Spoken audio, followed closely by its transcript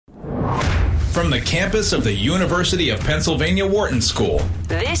from the campus of the University of Pennsylvania Wharton School.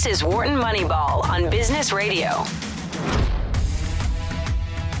 This is Wharton Moneyball on Business Radio.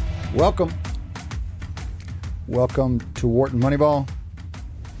 Welcome. Welcome to Wharton Moneyball.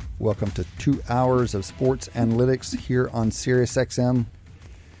 Welcome to 2 hours of sports analytics here on SiriusXM.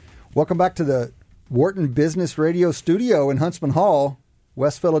 Welcome back to the Wharton Business Radio studio in Huntsman Hall,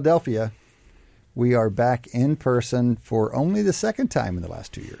 West Philadelphia. We are back in person for only the second time in the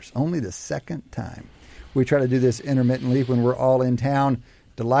last 2 years. Only the second time. We try to do this intermittently when we're all in town.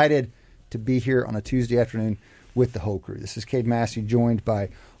 Delighted to be here on a Tuesday afternoon with the whole crew. This is Cade Massey, joined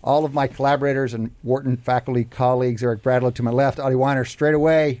by all of my collaborators and Wharton faculty colleagues. Eric Bradlow to my left, Audie Weiner straight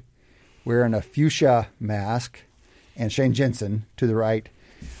away wearing a fuchsia mask, and Shane Jensen to the right.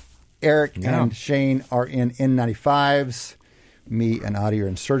 Eric and Shane are in N95s. Me and Audie are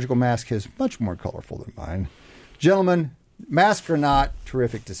in surgical masks. His much more colorful than mine. Gentlemen, mask or not,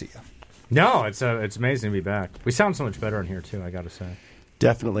 terrific to see you. No, it's amazing to be back. We sound so much better in here, too, I got to say.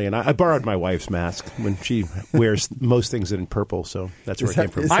 Definitely, and I borrowed my wife's mask when she wears most things in purple, so that's where it came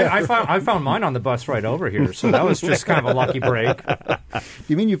from. I found mine on the bus right over here, so that was just kind of a lucky break.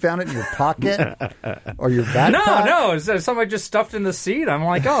 You mean you found it in your pocket or your backpack? No, it's somebody just stuffed in the seat. I'm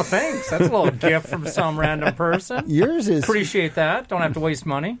like, oh, thanks. That's a little gift from some random person. Yours is appreciate that. Don't have to waste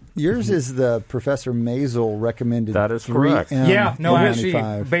money. Yours is the Professor Maisel recommended. That is correct. Yeah, no,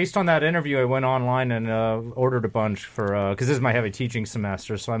 actually, based on that interview, I went online and ordered a bunch for because this is my heavy teaching semester.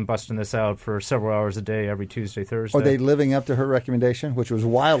 So I'm busting this out for several hours a day every Tuesday, Thursday. Are they living up to her recommendation, which was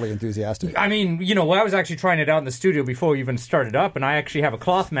wildly enthusiastic? I mean, I was actually trying it out in the studio before we even started up, and I actually have a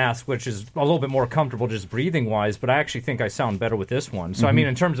cloth mask, which is a little bit more comfortable just breathing-wise, but I actually think I sound better with this one. So, I mean,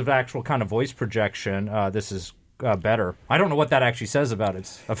 in terms of actual kind of voice projection, this is better. I don't know what that actually says about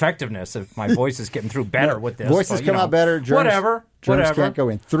its effectiveness, if my voice is getting through better with this. Voices come out better. Germs, whatever. Can't go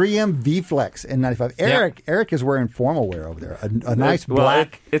in. 3M V-Flex N95. Eric is wearing formal wear over there. A nice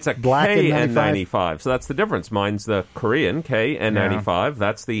black. It's a black N95. So that's the difference. Mine's the Korean N95. Yeah.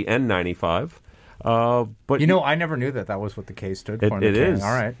 That's the N95. But I never knew that was what the K stood for. It is.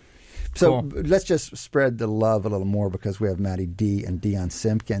 All right. So cool. Let's just spread the love a little more because we have Matty D and Dion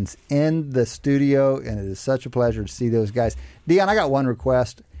Simpkins in the studio, and it is such a pleasure to see those guys. Dion, I got one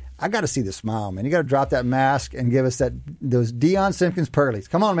request. I got to see the smile, man. You got to drop that mask and give us those Dion Simpkins pearlies.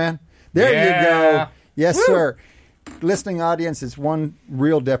 Come on, man. There you go. Yes, Woo! Sir. Listening audience, it's one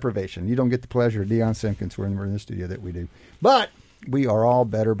real deprivation. You don't get the pleasure of Dion Simpkins when we're in the studio that we do. But we are all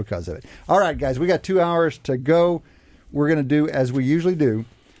better because of it. All right, guys, we got 2 hours to go. We're going to do, as we usually do,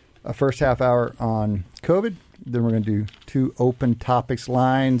 a first half hour on COVID. Then we're going to do 2 open topics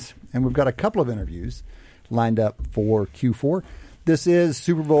lines. And we've got a couple of interviews lined up for Q4. This is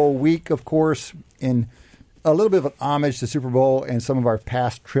Super Bowl week, of course, in a little bit of an homage to Super Bowl and some of our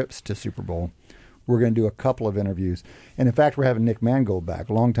past trips to Super Bowl. We're going to do a couple of interviews. And, in fact, we're having Nick Mangold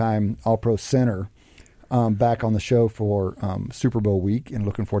back, longtime All-Pro center, back on the show for Super Bowl week, and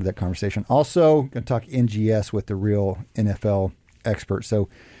looking forward to that conversation. Also, going to talk NGS with the real NFL expert. So,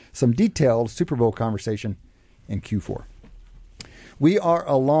 some detailed Super Bowl conversation in Q4. We are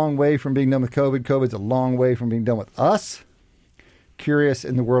a long way from being done with COVID. COVID's a long way from being done with us. Curious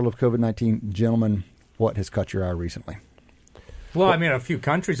in the world of COVID-19, gentlemen, what has caught your eye recently? Well, I mean, a few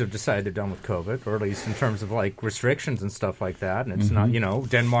countries have decided they're done with COVID, or at least in terms of like restrictions and stuff like that. And it's not,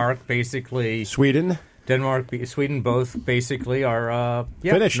 Denmark basically, Sweden, both basically are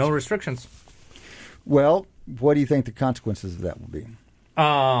finished. No restrictions. Well, what do you think the consequences of that will be?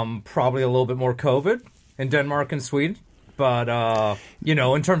 Probably a little bit more COVID in Denmark and Sweden, but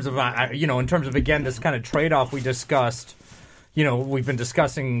in terms of again this kind of trade-off we discussed, we've been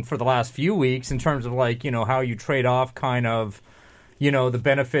discussing for the last few weeks in terms of like how you trade off kind of the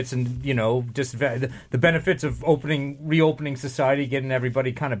benefits and the benefits of reopening society, getting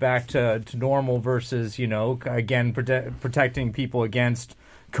everybody kind of back to normal versus again protecting people against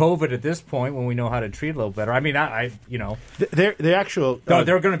COVID at this point when we know how to treat it a little better. I mean, they're going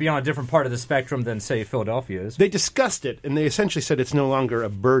to be on a different part of the spectrum than, say, Philadelphia is. They discussed it, and they essentially said it's no longer a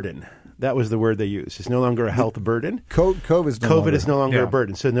burden. That was the word they used. It's no longer a health burden. COVID is no longer a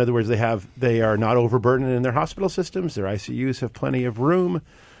burden. So in other words, they are not overburdened in their hospital systems. Their ICUs have plenty of room,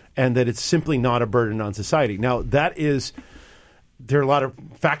 and that it's simply not a burden on society. Now, there are a lot of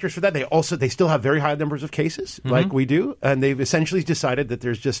factors for that. They still have very high numbers of cases, like we do, and they've essentially decided that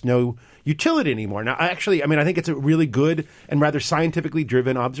there's just no utility anymore. Now, I think it's a really good and rather scientifically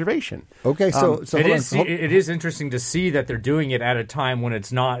driven observation. Okay, so it is interesting to see that they're doing it at a time when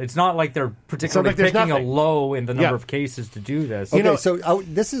it's not like they're particularly picking a low in the number of cases to do this. Okay,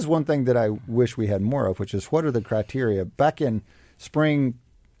 this is one thing that I wish we had more of, which is what are the criteria? Back in spring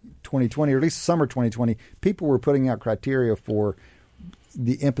 2020, or at least summer 2020, people were putting out criteria for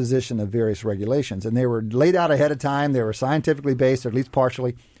the imposition of various regulations, and they were laid out ahead of time. They were scientifically based, or at least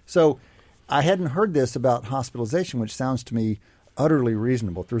partially. So I hadn't heard this about hospitalization, which sounds to me utterly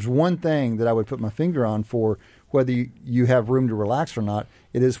reasonable. If there's one thing that I would put my finger on for whether you have room to relax or not,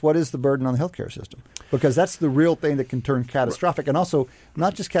 it is what is the burden on the healthcare system? Because that's the real thing that can turn catastrophic, and also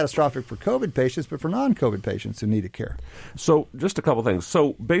not just catastrophic for COVID patients, but for non-COVID patients who needed care. So just a couple things.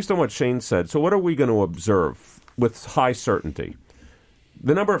 So based on what Shane said, so what are we going to observe with high certainty?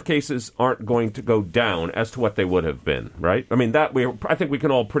 The number of cases aren't going to go down as to what they would have been, right? I mean, I think we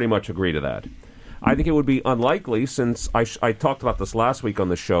can all pretty much agree to that. I think it would be unlikely, since I talked about this last week on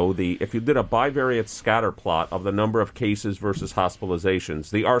the show, if you did a bivariate scatter plot of the number of cases versus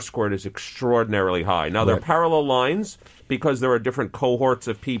hospitalizations, the R-squared is extraordinarily high. Now, there are parallel lines because there are different cohorts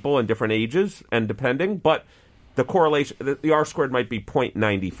of people and different ages and depending, but the correlation, the R-squared might be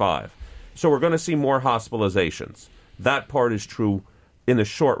 0.95. So we're going to see more hospitalizations. That part is true in the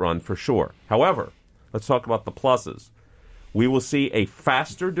short run, for sure. However, let's talk about the pluses. We will see a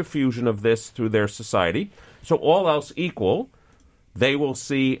faster diffusion of this through their society. So all else equal, they will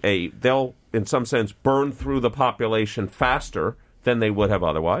see they'll, in some sense, burn through the population faster than they would have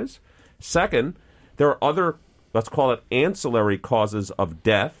otherwise. Second, there are other, let's call it ancillary causes of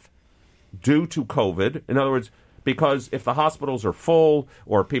death due to COVID. In other words, because if the hospitals are full,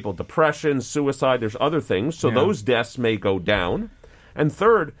 or people, depression, suicide, there's other things. So those deaths may go down. And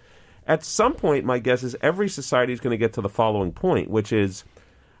third, at some point, my guess is every society is going to get to the following point, which is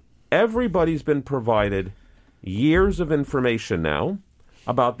everybody's been provided years of information now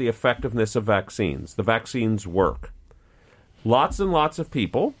about the effectiveness of vaccines. The vaccines work. Lots and lots of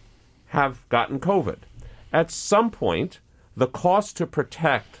people have gotten COVID. At some point, the cost to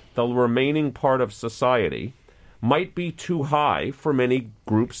protect the remaining part of society might be too high for many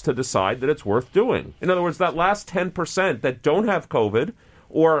groups to decide that it's worth doing. In other words, that last 10% that don't have COVID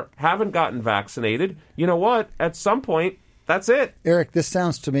or haven't gotten vaccinated, you know what? At some point, that's it. Eric, this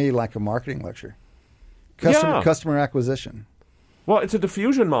sounds to me like a marketing lecture. Customer acquisition. Well, it's a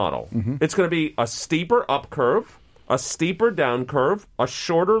diffusion model. Mm-hmm. It's going to be a steeper up curve, a steeper down curve, a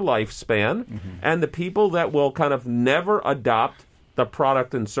shorter lifespan, and the people that will kind of never adopt the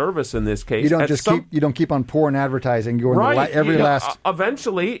product and service in this case. You don't keep on pouring advertising. You're last.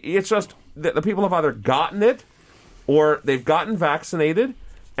 Eventually, it's just the people have either gotten it or they've gotten vaccinated,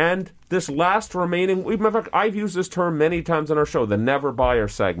 and this last remaining. I've used this term many times on our show, the never buyer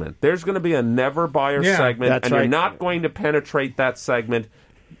segment. There's going to be a never buyer segment, and you're not going to penetrate that segment.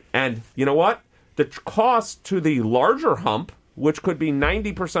 And you know what? The cost to the larger hump, which could be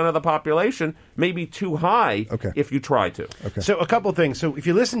 90% of the population, may be too high if you try to. Okay. So a couple of things. So if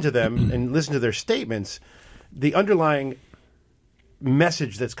you listen to them and listen to their statements, the underlying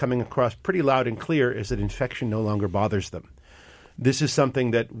message that's coming across pretty loud and clear is that infection no longer bothers them. This is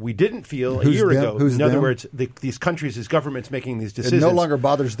something that we didn't feel a year ago. In other words, these countries, these governments making these decisions. It no longer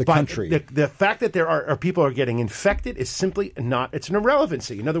bothers the country. The fact that there are people are getting infected is simply not, it's an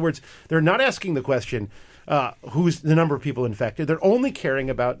irrelevancy. In other words, they're not asking the question, who's the number of people infected. They're only caring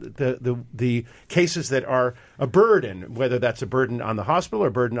about the cases that are a burden, whether that's a burden on the hospital or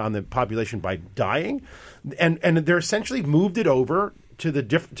a burden on the population by dying. And they're essentially moved it over to the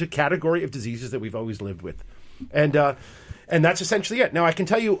to category of diseases that we've always lived with. And that's essentially it. Now, I can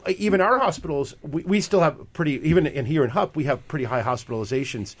tell you, even our hospitals, we still have even here in HUP, we have pretty high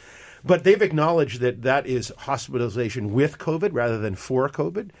hospitalizations. But they've acknowledged that is hospitalization with COVID rather than for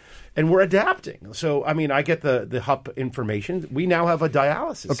COVID. And we're adapting. So, I mean, I get the HUP information. We now have a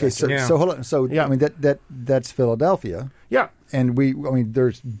dialysis center. So hold on. So, I mean, that's Philadelphia. Yeah. And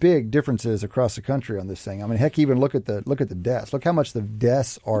there's big differences across the country on this thing. I mean, heck, even look at the deaths. Look how much the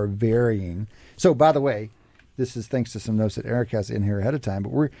deaths are varying. So, by the way, this is thanks to some notes that Eric has in here ahead of time,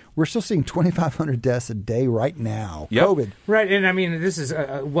 but we're still seeing 2,500 deaths a day right now. Yep. COVID. Right, and I mean, this is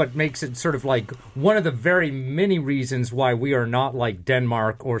what makes it sort of like one of the very many reasons why we are not like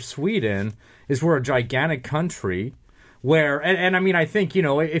Denmark or Sweden is we're a gigantic country where, and I mean, I think,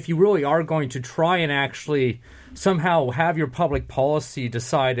 if you really are going to try and actually somehow have your public policy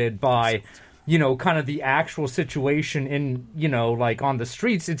decided by kind of the actual situation in, like on the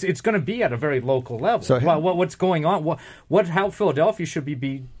streets, it's going to be at a very local level. So what's going on? How Philadelphia should be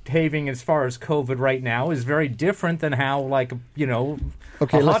behaving as far as COVID right now is very different than how, like, a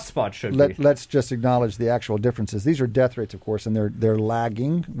hotspot should be. Let's just acknowledge the actual differences. These are death rates, of course, and they're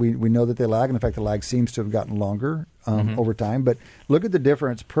lagging. We know that they lag, and in fact, the lag seems to have gotten longer over time. But look at the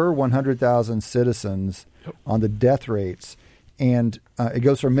difference per 100,000 citizens on the death rates, and it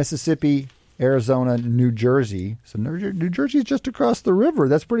goes from Mississippi Arizona, New Jersey. So New Jersey is just across the river.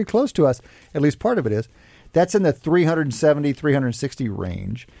 That's pretty close to us. At least part of it is. That's in the 370, 360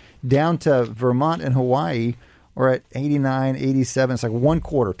 range. Down to Vermont and Hawaii are at 89, 87. It's like one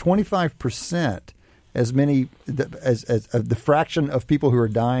quarter, 25%. As many as the fraction of people who are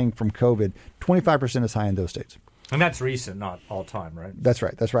dying from COVID, 25% is high in those states. And that's recent, not all time, right? That's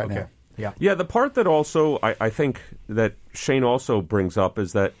right. That's right Okay. now. Yeah. Yeah, the part that also I think that Shane also brings up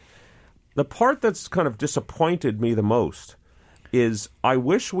is that the part that's kind of disappointed me the most is I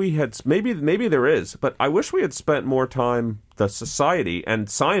wish we had, maybe there is, but I wish we had spent more time, the society and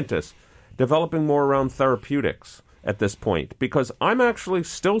scientists, developing more around therapeutics at this point, because I'm actually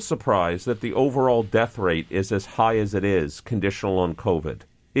still surprised that the overall death rate is as high as it is, conditional on COVID.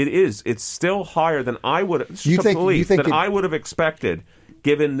 It is. It's still higher than I would I would have expected,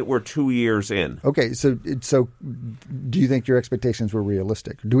 given that we're 2 years in. Okay, so do you think your expectations were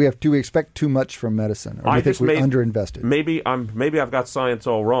realistic? Do we expect too much from medicine, or do you think we underinvested? Maybe I've got science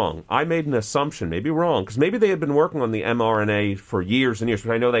all wrong. I made an assumption, maybe wrong, because maybe they had been working on the mRNA for years and years,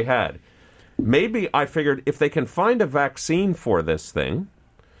 which I know they had. Maybe I figured if they can find a vaccine for this thing,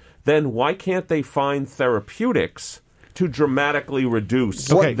 then why can't they find therapeutics to dramatically reduce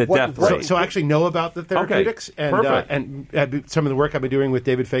the death rate? So I actually know about the therapeutics and some of the work I've been doing with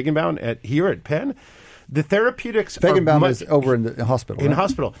David Feigenbaum here at Penn. The therapeutics Feigenbaum is over in the hospital. In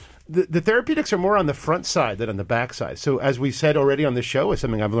hospital. The therapeutics are more on the front side than on the back side. So as we said already on the show, is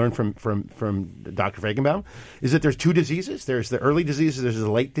something I've learned from Dr. Feigenbaum, is that there's two diseases. There's the early disease, there's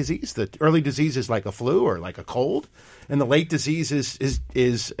the late disease. The early disease is like a flu or like a cold, and the late disease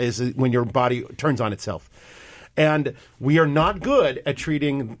is when your body turns on itself. And we are not good at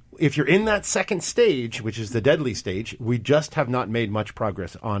treating, if you're in that second stage, which is the deadly stage, we just have not made much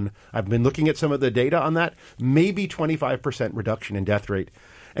progress on. I've been looking at some of the data on that, maybe 25% reduction in death rate.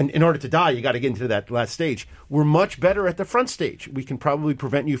 And in order to die, you got to get into that last stage. We're much better at the front stage. We can probably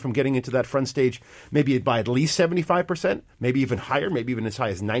prevent you from getting into that front stage maybe by at least 75%, maybe even higher, maybe even as high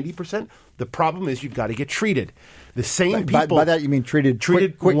as 90%. The problem is you've got to get treated. The same people. By that you mean treated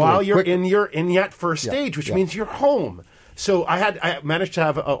quickly, while you're in that first stage, which means you're home. So I managed to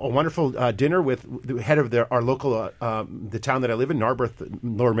have a wonderful dinner with the head of our local the town that I live in, Narberth,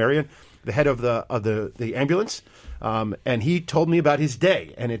 Lower Merion, the head of the ambulance, and he told me about his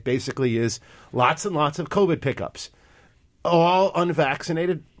day, and it basically is lots and lots of COVID pickups, all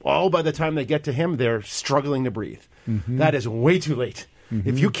unvaccinated. All by the time they get to him, they're struggling to breathe. Mm-hmm. That is way too late. Mm-hmm.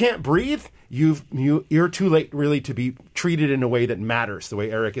 If you can't breathe, you're too late really to be treated in a way that matters, the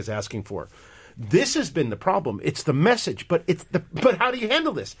way Eric is asking for. This has been the problem. It's the message, but how do you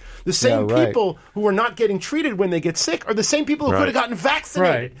handle this? The same people who are not getting treated when they get sick are the same people who could have gotten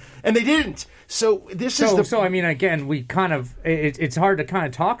vaccinated, and they didn't. So So I mean, again, we kind of it's hard to kind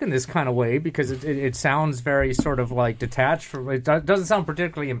of talk in this kind of way because it sounds very sort of like detached from. It doesn't sound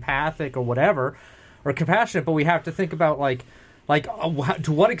particularly empathic or whatever, or compassionate. But we have to think about like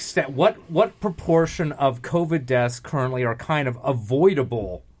to what extent, what proportion of COVID deaths currently are kind of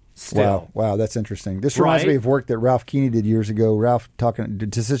avoidable. Still. Wow, that's interesting. This reminds me of work that Ralph Keeney did years ago. Ralph,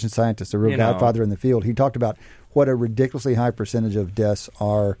 decision scientist, a real godfather in the field, he talked about what a ridiculously high percentage of deaths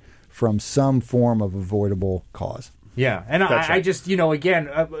are from some form of avoidable cause. Yeah, and I just, again,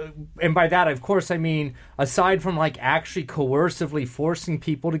 and by that, of course, I mean, aside from like actually coercively forcing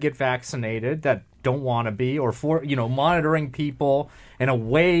people to get vaccinated that don't want to be, or monitoring people in a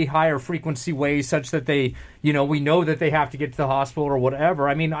way higher frequency way such that they, we know that they have to get to the hospital or whatever.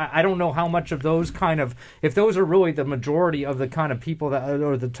 I mean, I don't know how much of those if those are really the majority of the kind of people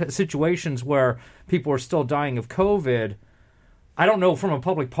or the situations where people are still dying of COVID. I don't know from a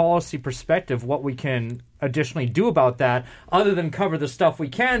public policy perspective what we can additionally do about that other than cover the stuff we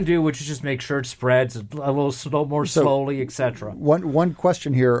can do, which is just make sure it spreads a little more slowly, etc. One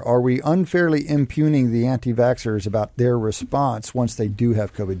question here, are we unfairly impugning the anti-vaxxers about their response once they do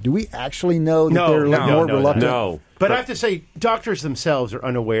have COVID? Do we actually know that they're more reluctant? No. But I have to say, doctors themselves are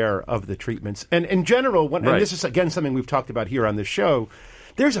unaware of the treatments. And in general, and this is, again, something we've talked about here on this show,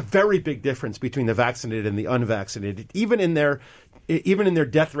 there's a very big difference between the vaccinated and the unvaccinated, even in their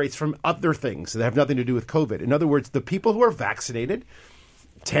death rates from other things that have nothing to do with COVID. In other words, the people who are vaccinated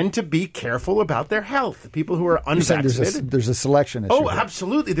tend to be careful about their health. The people who are unvaccinated... There's a selection issue. Oh,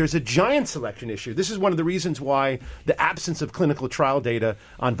 absolutely. There's a giant selection issue. This is one of the reasons why the absence of clinical trial data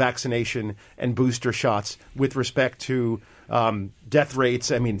on vaccination and booster shots with respect to death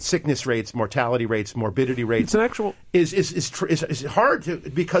rates, sickness rates, mortality rates, morbidity rates. It's an actual is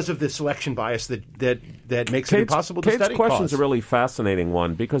hard because of the selection bias that makes it impossible to study. Kate's question is a really fascinating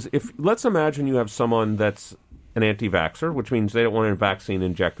one because let's imagine you have someone that's an anti-vaxxer, which means they don't want a vaccine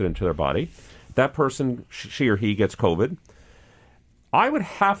injected into their body, that person, she or he, gets COVID, I would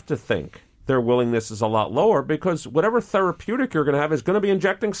have to think their willingness is a lot lower because whatever therapeutic you're going to have is going to be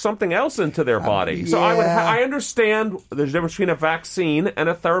injecting something else into their body. So I understand there's a difference between a vaccine and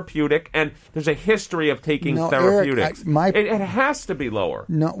a therapeutic, and there's a history of taking therapeutics. Eric, it has to be lower.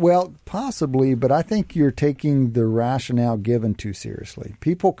 No, well, possibly, but I think you're taking the rationale given too seriously.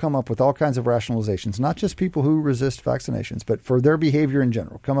 People come up with all kinds of rationalizations, not just people who resist vaccinations, but for their behavior in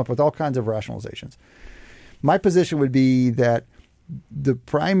general, come up with all kinds of rationalizations. My position would be that the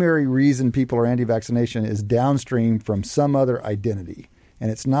primary reason people are anti-vaccination is downstream from some other identity.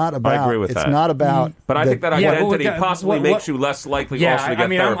 And it's not about... I agree with that. It's not about... But I think that identity possibly makes you less likely also to get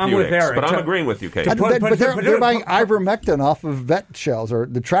therapeutics. I'm with Eric. But I'm agreeing with you, Kate. But they're buying ivermectin off of vet shelves or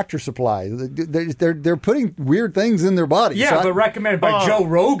the Tractor Supply. They're putting weird things in their body. Yeah, but recommended by Joe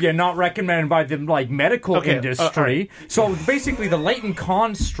Rogan, not recommended by the medical industry. So basically the latent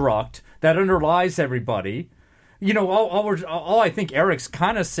construct that underlies everybody... all I think Eric's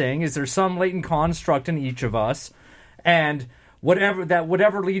kind of saying is there's some latent construct in each of us, and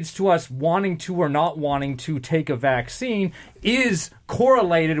whatever leads to us wanting to or not wanting to take a vaccine is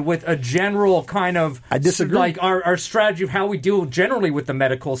correlated with a general kind of... I disagree. Like our strategy of how we deal generally with the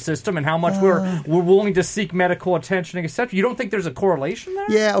medical system and how much we're willing to seek medical attention, etc. You don't think there's a correlation there?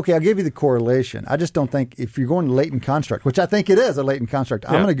 Yeah, okay, I'll give you the correlation. I just don't think if you're going to latent construct, which I think it is a latent construct,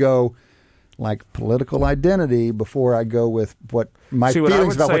 I'm going to go... like political identity before I go with what my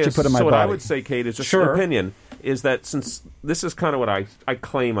feelings about what you put in my body. What I would say, Kate, is just an opinion, is that since this is kind of what I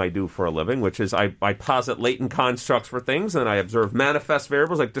claim I do for a living, which is I posit latent constructs for things, and I observe manifest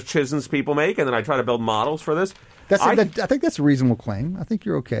variables like decisions people make, and then I try to build models for this. I think that's a reasonable claim. I think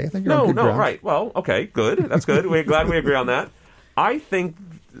you're okay. I think you're on good ground. Right. Well, okay, good. That's good. We're glad we agree on that. I think...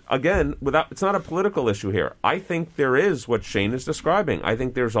 Again, it's not a political issue here. I think there is what Shane is describing. I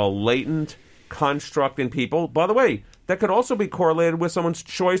think there's a latent construct in people. By the way, that could also be correlated with someone's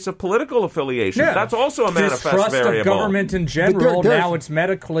choice of political affiliation. Yeah. That's also a manifest distrust variable. Of government in general. Now it's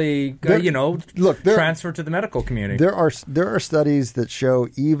medically, transferred to the medical community. There are studies that show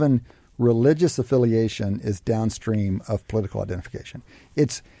even religious affiliation is downstream of political identification.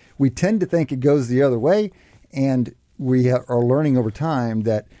 We tend to think it goes the other way, and we are learning over time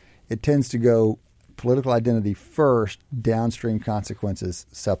that it tends to go political identity first, downstream consequences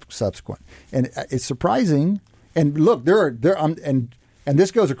subsequent. And it's surprising. And look, and this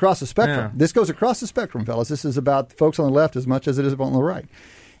goes across the spectrum. Yeah. This goes across the spectrum, fellas. This is about folks on the left as much as it is on the right.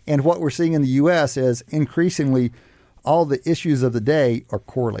 And what we're seeing in the U.S. is increasingly all the issues of the day are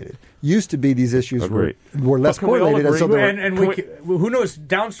correlated. Used to be these issues were less correlated. Who knows,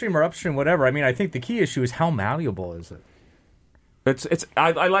 downstream or upstream, whatever. I mean, I think the key issue is how malleable is it?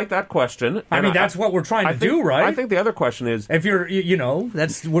 I like that question. I mean, that's what we're trying to do, right? I think the other question is... If you're,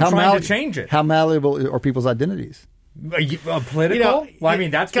 we're trying to change it. How malleable are people's identities? Political? Well, I mean,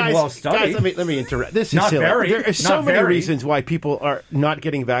 that's been well studied. Guys, let me interrupt. This is not silly. very. There are so many reasons why people are not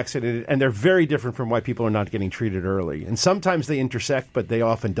getting vaccinated, and they're very different from why people are not getting treated early. And sometimes they intersect, but they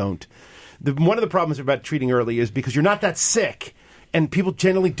often don't. One of the problems about treating early is because you're not that sick, and people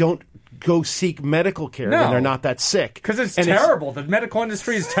generally don't go seek medical care when they're not that sick. Because it's terrible. The medical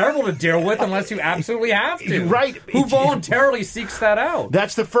industry is terrible to deal with unless you absolutely have to. Right. Who voluntarily seeks that out?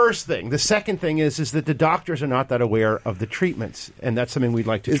 That's the first thing. The second thing is that the doctors are not that aware of the treatments, and that's something we'd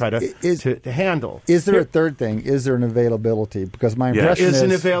like to try to handle. Is there a third thing? Is there an availability? Because my impression is... There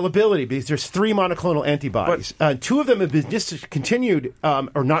is an availability, because there's 3 monoclonal antibodies. 2 of them have been discontinued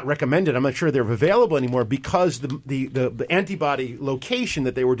or not recommended. I'm not sure they're available anymore because the antibody location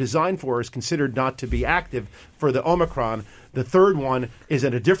that they were designed for is considered not to be active for the Omicron. The third one is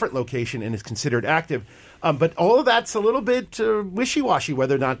at a different location and is considered active. But all of that's a little bit wishy-washy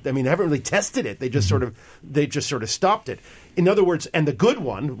whether or not. I mean, they haven't really tested it. They just sort of stopped it. In other words, and the good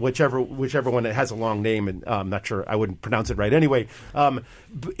one, whichever one, it has a long name, and I'm not sure, I wouldn't pronounce it right anyway,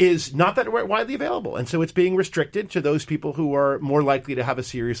 is not that widely available. And so it's being restricted to those people who are more likely to have a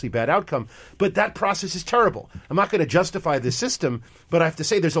seriously bad outcome. But that process is terrible. I'm not going to justify the system, but I have to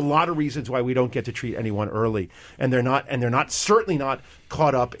say there's a lot of reasons why we don't get to treat anyone early. And they're certainly not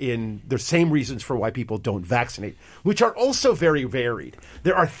caught up in the same reasons for why people don't vaccinate, which are also very varied.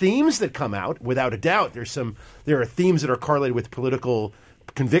 There are themes that come out, without a doubt. There are themes that are correlated with political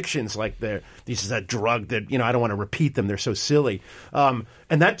convictions, like this is a drug that, I don't want to repeat them. They're so silly. And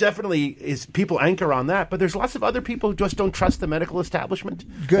that definitely is, people anchor on that. But there's lots of other people who just don't trust the medical establishment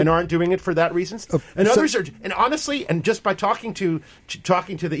and aren't doing it for that reasons. And others are, and honestly, and just by talking to the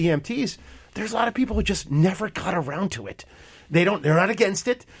EMTs, there's a lot of people who just never got around to it. They're not against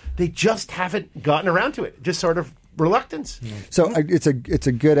it. They just haven't gotten around to it. Just sort of reluctance. So it's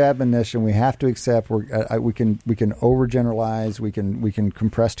a good admonition. We have to accept we can overgeneralize. We can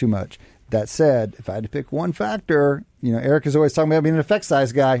compress too much. That said, if I had to pick one factor, Eric is always talking about being an effect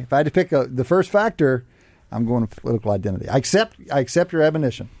size guy. If I had to pick the first factor, I'm going to political identity. I accept your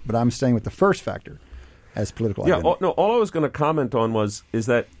admonition, but I'm staying with the first factor as political identity. All I was going to comment on is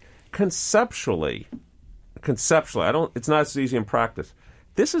that conceptually, it's not as easy in practice.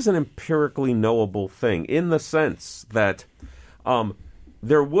 This is an empirically knowable thing in the sense that I'm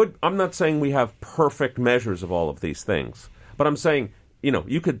not saying we have perfect measures of all of these things, but I'm saying,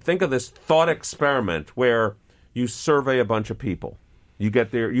 you could think of this thought experiment where you survey a bunch of people.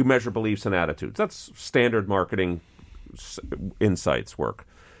 You measure beliefs and attitudes. That's standard marketing insights work.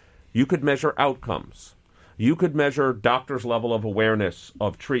 You could measure outcomes. You could measure doctors' level of awareness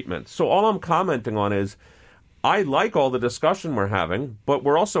of treatment. So all I'm commenting on is I like all the discussion we're having, but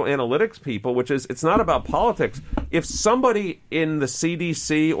we're also analytics people, which is it's not about politics. If somebody in the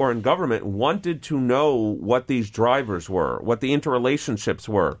CDC or in government wanted to know what these drivers were, what the interrelationships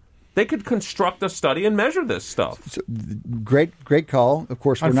were, they could construct a study and measure this stuff. So, great call. Of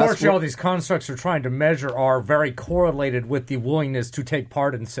course, unfortunately, all these constructs we're trying to measure are very correlated with the willingness to take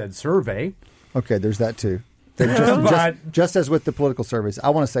part in said survey. Okay, there's that too. Just as with the political surveys, I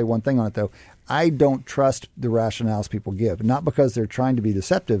want to say one thing on it, though. I don't trust the rationales people give, not because they're trying to be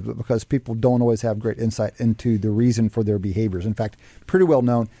deceptive, but because people don't always have great insight into the reason for their behaviors. In fact, pretty well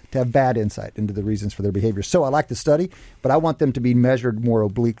known to have bad insight into the reasons for their behaviors. So I like the study, but I want them to be measured more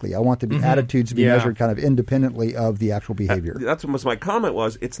obliquely. I want the attitudes to be measured kind of independently of the actual behavior. That's what my comment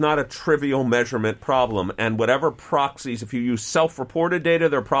was. It's not a trivial measurement problem, and whatever proxies, if you use self-reported data,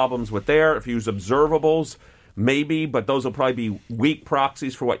 there are problems with there. If you use observables, maybe, but those will probably be weak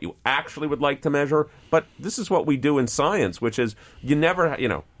proxies for what you actually would like to measure. But this is what we do in science, which is you never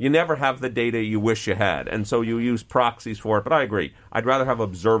have the data you wish you had, and so you use proxies for it. But I agree. I'd rather have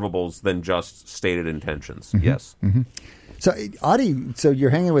observables than just stated intentions. Mm-hmm. Yes. Mm-hmm. So, Adi, you're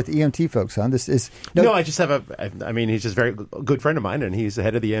hanging with EMT folks, huh? No, I just have he's just a very good friend of mine, and he's the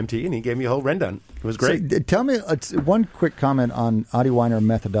head of the EMT, and he gave me a whole rundown. It was great. So, tell me one quick comment on Adi Weiner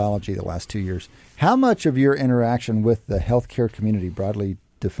methodology the last 2 years. How much of your interaction with the healthcare community, broadly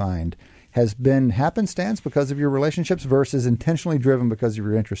defined, has been happenstance because of your relationships versus intentionally driven because of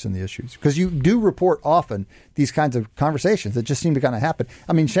your interest in the issues? Because you do report often these kinds of conversations that just seem to kind of happen.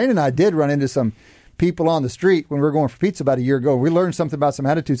 I mean, Shane and I did run into some people on the street when we were going for pizza about a year ago. We learned something about some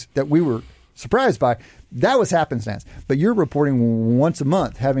attitudes that we were surprised by. That was happenstance. But you're reporting once a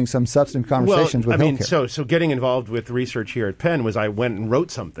month, having some substantive conversations with healthcare. So getting involved with research here at Penn was I went and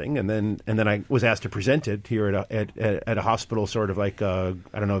wrote something, and then I was asked to present it here at a hospital, sort of like I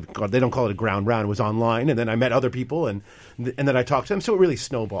don't know, they don't call it a ground round. It was online, and then I met other people, and then I talked to them. So it really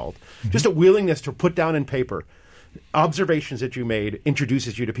snowballed. Mm-hmm. Just a willingness to put down in paper observations that you made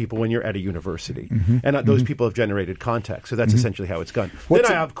introduces you to people when you're at a university. Mm-hmm. And those people have generated context. So that's essentially how it's gone. Then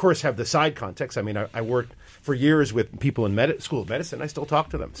I, of course, have the side context. I mean, I worked for years with people in School of Medicine. I still talk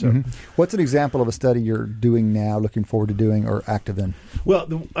to them. So, what's an example of a study you're doing now, looking forward to doing, or active in? Well,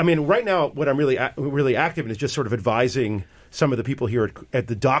 right now, what I'm really active in is just sort of advising some of the people here at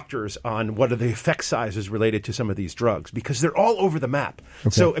the doctors on what are the effect sizes related to some of these drugs, because they're all over the map.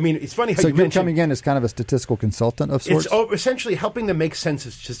 Okay. So, I mean, it's funny how you mentioned... So you're coming in as kind of a statistical consultant of sorts? It's essentially helping them make sense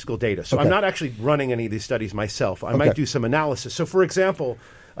of statistical data. So I'm not actually running any of these studies myself. I might do some analysis. So, for example,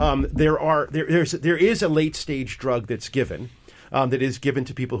 there is a late-stage drug that's given, that is given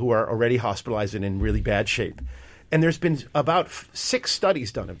to people who are already hospitalized and in really bad shape. And there's been about 6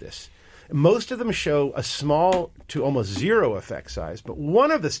 studies done of this. Most of them show a small to almost zero effect size, but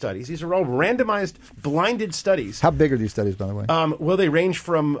one of the studies, these are all randomized, blinded studies. How big are these studies, by the way? Well, they range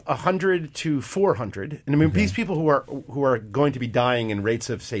from 100 to 400. And I mean, these people who are going to be dying in rates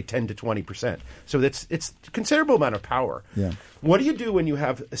of, say, 10 to 20%. So it's a considerable amount of power. Yeah. What do you do when you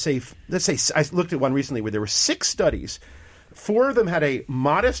have, let's say, I looked at one recently where there were 6 studies. 4 of them had a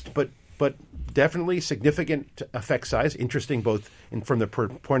modest but definitely significant effect size, interesting both from the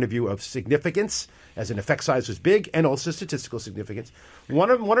point of view of significance, as an effect size was big, and also statistical significance. One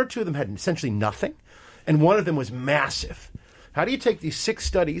or two of them had essentially nothing, and one of them was massive. How do you take these 6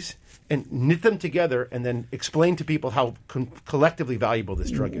 studies and knit them together and then explain to people how collectively valuable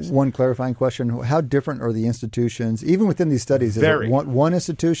this drug is? One clarifying question. How different are the institutions, even within these studies? Very. Is it one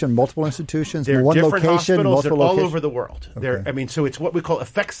institution, multiple institutions, they're one different location, multiple locations? All over the world. Okay. So it's what we call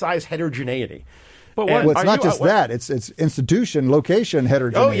effect size heterogeneity. But it's not just that. It's institution, location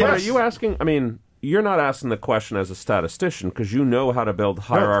heterogeneity. Oh, yeah. Are you asking, you're not asking the question as a statistician because you know how to build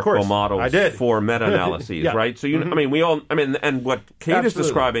hierarchical models for meta-analyses, Yeah. right? So and what Kate is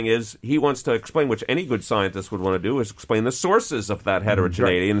describing is he wants to explain, which any good scientist would want to do, is explain the sources of that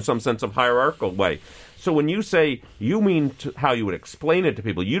heterogeneity in some sense of hierarchical way. So when you say you mean how you would explain it to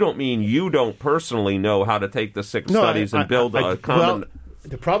people, you don't mean you don't personally know how to take the 6 studies and build a common. Well,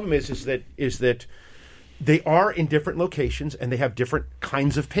 the problem is that they are in different locations and they have different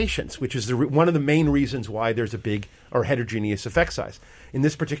kinds of patients, which is one of the main reasons why there's a big or heterogeneous effect size. In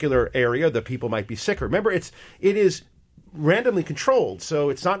this particular area, the people might be sicker. Remember, it is randomly controlled, so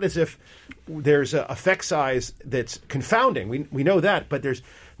it's not as if there's an effect size that's confounding. We know that, but there's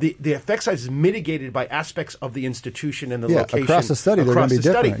the effect size is mitigated by aspects of the institution and the location. Across the study, they're going to be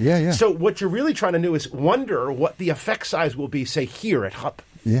different. Yeah. So what you're really trying to do is wonder what the effect size will be, say, here at HUP.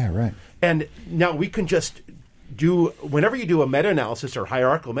 Yeah, right. And now we can just whenever you do a meta-analysis or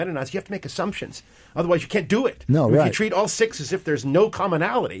hierarchical meta-analysis, you have to make assumptions. Otherwise, you can't do it. No, If right. you treat all 6 as if there's no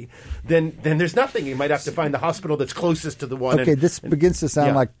commonality, then there's nothing. You might have to find the hospital that's closest to the one. Okay, this begins to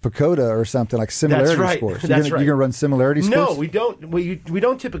sound like PCOTA or something, like similarity right. scores. That's You're right. going to run similarity scores? No, we don't. We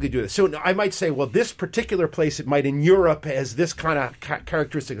don't typically do this. So I might say, well, this particular place, it might in Europe has this kind of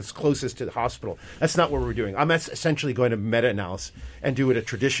characteristic that's closest to the hospital. That's not what we're doing. I'm essentially going to meta-analyse and do it a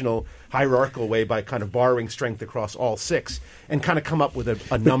traditional hierarchical way by kind of borrowing strength across all 6 and kind of come up with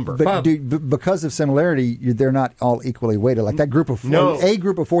a number. But because of similarity, they're not all equally weighted. Like that group of 4, No. a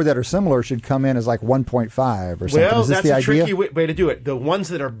group of 4 that are similar should come in as like 1.5 or something. Well, Is this that's the a idea? tricky way to do it. The ones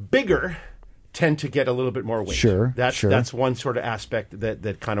that are bigger tend to get a little bit more weight. Sure. That's one sort of aspect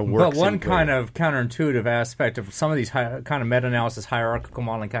that kind of works. But one kind of counterintuitive aspect of some of these kind of meta-analysis, hierarchical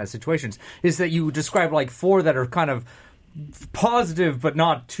modeling kind of situations is that you describe like 4 that are kind of positive but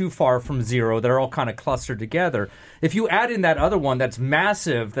not too far from 0. They're all kind of clustered together. If you add in that other one that's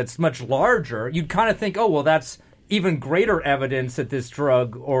massive, that's much larger, you'd kind of think, oh, well, that's even greater evidence that this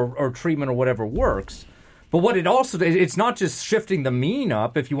drug or treatment or whatever works. But what it also does, it's not just shifting the mean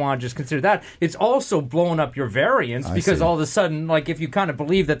up, if you want to just consider that. It's also blowing up your variance because all of a sudden, like if you kind of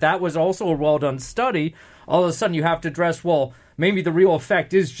believe that was also a well-done study, all of a sudden you have to address, well, maybe the real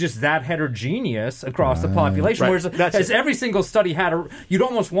effect is just that heterogeneous across the population. Right. Whereas every single study you'd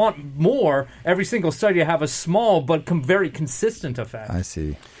almost want more, every single study to have a small but very consistent effect. I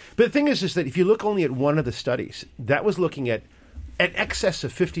see. But the thing is that if you look only at one of the studies, that was looking at an excess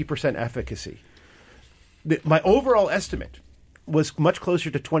of 50% efficacy. My overall estimate was much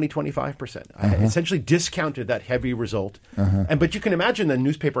closer to 20-25%. I essentially discounted that heavy result. But you can imagine the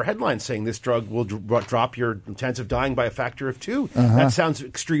newspaper headlines saying this drug will drop your chance of dying by a factor of 2. That sounds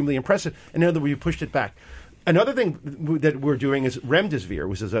extremely impressive. And in other words, you pushed it back. Another thing that we're doing is remdesivir,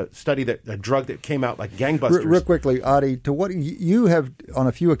 which is a drug that came out like gangbusters. Real quickly, Adi, to what you have on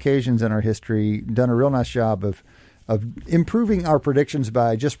a few occasions in our history done a real nice job of improving our predictions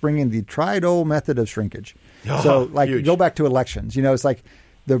by just bringing the tried-old method of shrinkage. So, like, huge. go back to elections. You know, it's like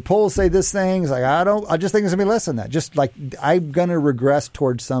the polls say this thing. It's like, I just think it's going to be less than that. Just like I'm going to regress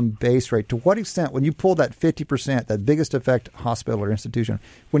towards some base rate. To what extent, when you pull that 50%, that biggest effect hospital or institution,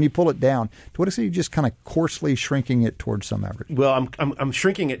 when you pull it down, to what extent are you just kind of coarsely shrinking it towards some average? Well, I'm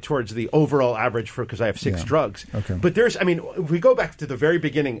shrinking it towards the overall average because I have 6 drugs. Okay. But if we go back to the very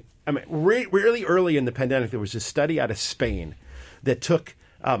beginning, really early in the pandemic, there was a study out of Spain that took,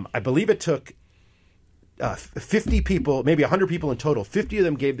 I believe it took 50 people, maybe 100 people in total. 50 of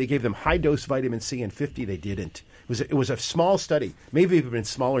them gave them high dose vitamin C, and 50 they didn't. It was a small study, maybe even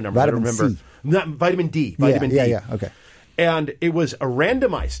smaller numbers. Vitamin I don't remember. C. Not vitamin D. Vitamin D. Yeah. Okay. And it was a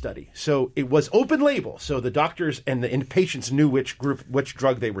randomized study, so it was open label. So the doctors and the patients knew which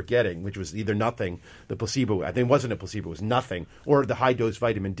drug they were getting, which was either nothing, the placebo. I think it wasn't a placebo; it was nothing, or the high dose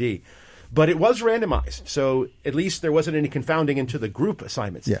vitamin D. But it was randomized, so at least there wasn't any confounding into the group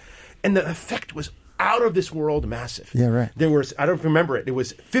assignments. Yeah. And the effect was out of this world massive. Yeah, right. There was, I don't remember it. It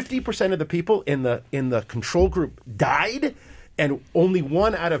was 50% of the people in the control group died, and only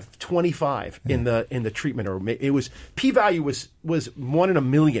 1 out of 25 in the treatment. Or it was p-value was 1 in a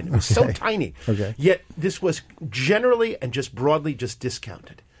million. It was so tiny. Okay. Yet this was generally and just broadly just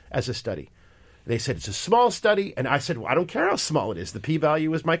discounted as a study. They said it's a small study, and I said, well, I don't care how small it is. The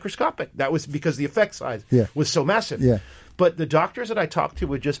p-value was microscopic. That was because the effect size was so massive. Yeah. But the doctors that I talked to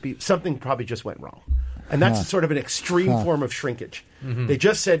would just be, something probably just went wrong. And that's sort of an extreme form of shrinkage. They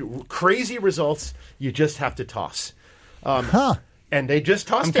just said, crazy results, you just have to toss. And they just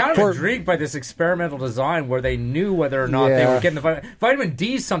tossed I'm kind of intrigued by this experimental design where they knew whether or not they were getting the vitamin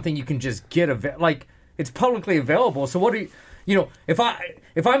D is something you can just get, like, it's publicly available. So what do you know, if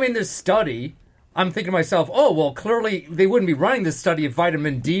I'm in this study, I'm thinking to myself, oh, well, clearly they wouldn't be running this study if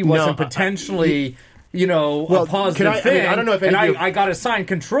vitamin D wasn't potentially, a positive thing. I don't know if I got assigned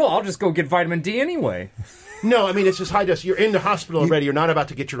control. I'll just go get vitamin D anyway. No, I mean, it's just high dose. You're in the hospital already. You're not about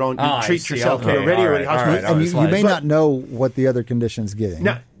to get your own. You treat yourself. Okay. You're already hospital. And you may not know what the other condition's getting.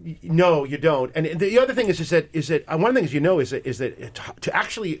 No, you don't. And the other thing is that one of the things is that to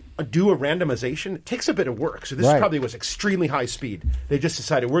actually do a randomization, it takes a bit of work. So this probably was extremely high speed. They just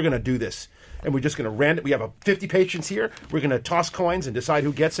decided we're going to do this. And we're just going to we have 50 patients here. We're going to toss coins and decide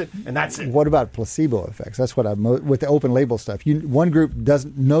who gets it, and that's it. What about placebo effects? That's what with the open label stuff. One group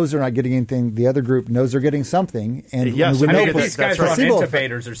knows they're not getting anything. The other group knows they're getting something. And yes, if these guys are on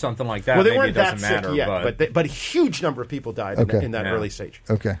intubators or something like that, well, they maybe weren't it doesn't that sick matter. Yet, but a huge number of people died in that early stage.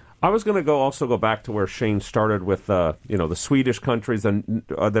 Okay. I was going to also go back to where Shane started with the Swedish countries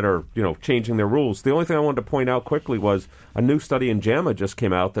that are changing their rules. The only thing I wanted to point out quickly was a new study in JAMA just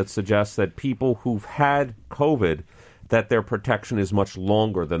came out that suggests that people who've had COVID, that their protection is much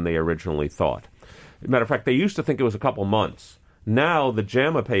longer than they originally thought. As a matter of fact, they used to think it was a couple months. Now the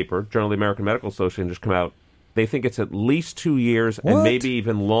JAMA paper, Journal of the American Medical Association, just come out. They think it's at least 2 years and maybe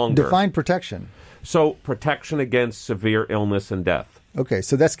even longer. Define protection. So protection against severe illness and death. Okay,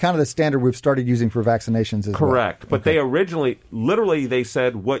 so that's kind of the standard we've started using for vaccinations as well. Correct. But they originally, literally, they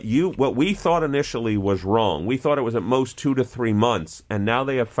said what we thought initially was wrong. We thought it was at most 2 to 3 months, and now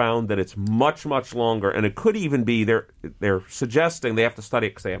they have found that it's much, much longer. And it could even be, they're suggesting they have to study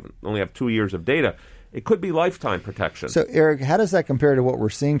it because they only have 2 years of data. It could be lifetime protection. So, Eric, how does that compare to what we're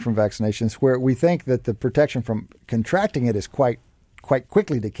seeing from vaccinations, where we think that the protection from contracting it is quite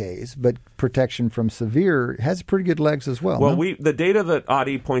quickly decays, but protection from severe has pretty good legs as well. Well, the data that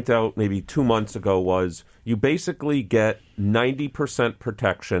Adi pointed out maybe 2 months ago was you basically get 90%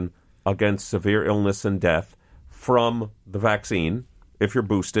 protection against severe illness and death from the vaccine if you're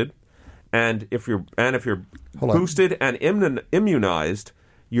boosted, and if you're boosted and immunized,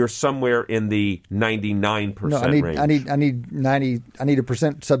 you're somewhere in the 99% range. I need a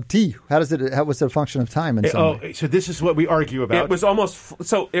percent sub T. What's the function of time in some way? So this is what we argue about.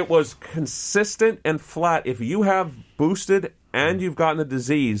 It was consistent and flat. If you have boosted and you've gotten the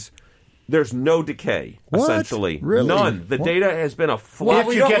disease, there's no decay, essentially. Really? None. The data has been a flat.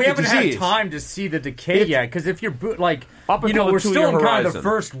 We haven't had time to see the decay yet, because if you're we're still in kind of the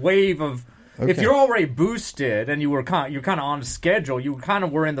first wave of. Okay. If you're already boosted and you're kind of on schedule, you kind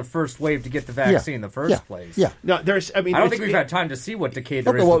of were in the first wave to get the vaccine in the first place. Yeah. No, I don't think we've had time to see what decay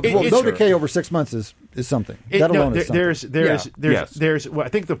there is. Well, no decay over 6 months is something. That alone is something. I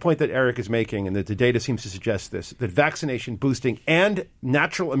think the point that Eric is making, and that the data seems to suggest this, that vaccination, boosting, and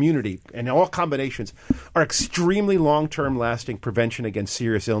natural immunity, and all combinations, are extremely long-term lasting prevention against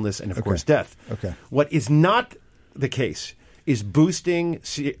serious illness and, of course, death. Okay. What is not the case is boosting,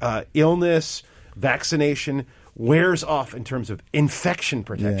 illness, vaccination wears off in terms of infection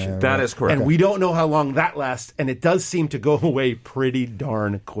protection. That is correct. And we don't know how long that lasts, and it does seem to go away pretty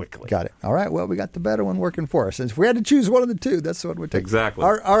darn quickly. Got it. All right, well, we got the better one working for us. If we had to choose one of the two, that's what we'd take. Exactly.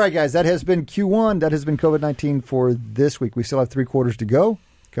 All right, guys, that has been Q1. That has been COVID-19 for this week. We still have 3 quarters to go.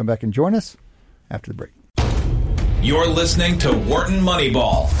 Come back and join us after the break. You're listening to Wharton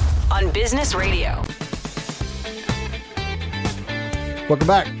Moneyball on Business Radio. Welcome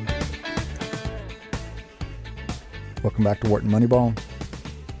back. Welcome back to Wharton Moneyball.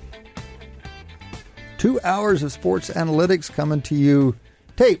 2 hours of sports analytics coming to you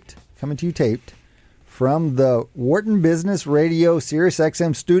taped from the Wharton Business Radio Sirius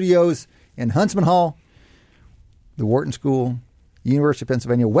XM studios in Huntsman Hall, the Wharton School, University of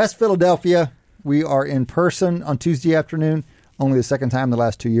Pennsylvania, West Philadelphia. We are in person on Tuesday afternoon. Only the second time in the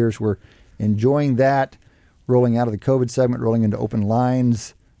last 2 years. We're enjoying that. Rolling out of the COVID segment, rolling into open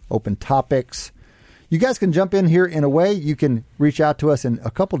lines, open topics. You guys can jump in here in a way. You can reach out to us in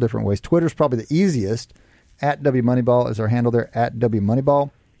a couple different ways. Twitter's probably the easiest. @WMoneyball is our handle there,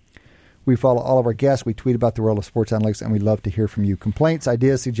 @WMoneyball. We follow all of our guests. We tweet about the world of sports analytics, and we love to hear from you. Complaints,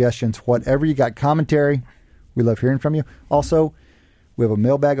 ideas, suggestions, whatever you got, commentary. We love hearing from you. Also, we have a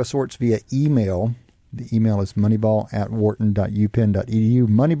mailbag of sorts via email. The email is moneyball@wharton.upenn.edu.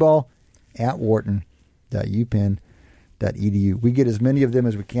 moneyball@wharton.upenn.edu. We get as many of them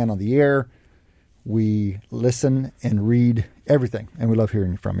as we can on the air. We listen and read everything, and we love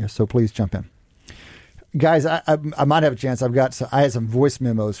hearing from you. So please jump in, guys. I might have a chance. I had some voice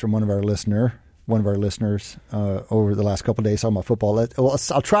memos from one of our listeners over the last couple of days talking about football.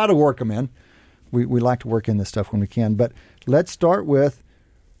 I'll try to work them in. We like to work in this stuff when we can. But let's start with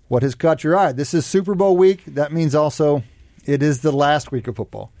what has caught your eye. This is Super Bowl week. That means also it is the last week of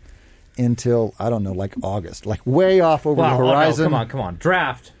football until, I don't know, like August, like way off over the horizon. No, come on.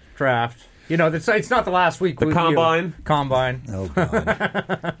 Draft. It's not the last week. The Combine. Combine. Oh,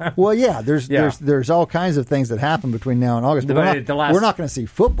 God. Well, yeah, there's all kinds of things that happen between now and August, but we're not going to see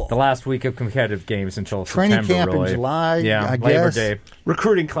football. The last week of competitive games until training September, camp in July, I Labor guess. Day.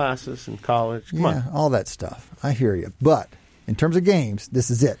 Recruiting classes in college. Come on. all that stuff. I hear you. But in terms of games, this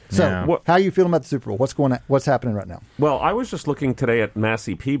is it. So, how are you feeling about the Super Bowl? What's happening right now? Well, I was just looking today at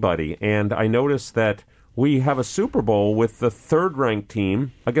Massey Peabody, and I noticed that we have a Super Bowl with the third-ranked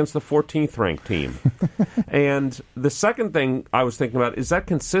team against the 14th-ranked team. And the second thing I was thinking about, is that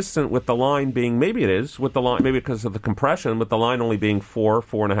consistent with the line being, maybe it is, with the line, maybe because of the compression, with the line only being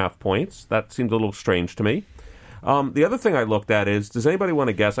 4.5 points. That seemed a little strange to me. The other thing I looked at is, does anybody want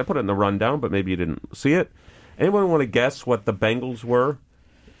to guess? I put it in the rundown, but maybe you didn't see it. Anyone want to guess what the Bengals were?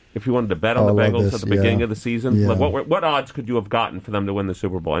 If you wanted to bet on the Bengals at the beginning of the season, what odds could you have gotten for them to win the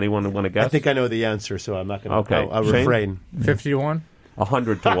Super Bowl? Anyone want to guess? I think I know the answer, so I'm not going to. Okay, I'll refrain. 50 to 1?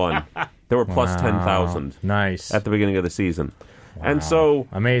 100 to 1. They were plus 10,000. Nice at the beginning of the season, and so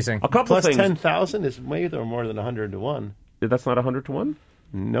amazing. A couple plus of things. 10,000 is way more than 100 to 1. That's not 100 to 1.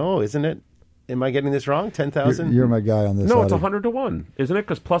 No, isn't it? Am I getting this wrong? 10,000? You're my guy on this. No, it's 100 to 1, isn't it?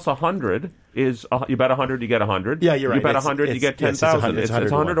 Because plus 100 is you bet 100, you get 100. Yeah, you're right. You bet 100, you get 10,000. It's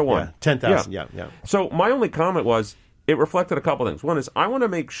 100 to 1. Yeah, 10,000. Yeah. So my only comment was it reflected a couple things. One is I want to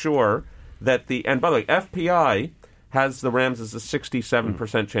make sure that and by the way, FPI has the Rams as a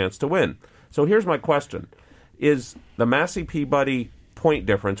 67% chance to win. So here's my question: is the Massey Peabody point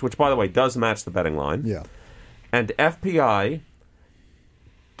difference, which by the way does match the betting line, and FPI?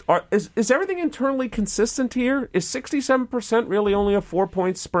 Is everything internally consistent here? Is 67% really only a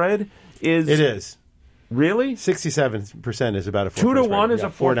 4-point spread? It is. Really? 67% is about a 4-point spread. 2 to 1 is a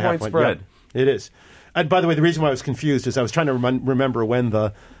 4-point spread. Yeah, it is. And by the way, the reason why I was confused is I was trying to remember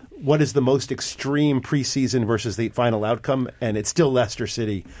what is the most extreme preseason versus the final outcome, and it's still Leicester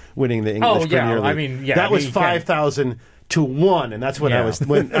City winning the English Premier League. That was 5,000 to 1, and that's what I was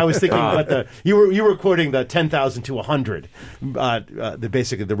thinking. But you were quoting the 10,000 to 100,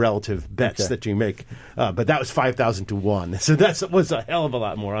 basically the relative bets that you make. But that was 5,000 to 1, so that was a hell of a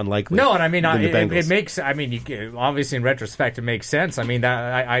lot more unlikely. No, and I mean it makes. I mean, obviously in retrospect it makes sense. I mean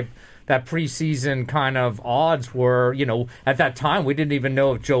that preseason kind of odds were, at that time we didn't even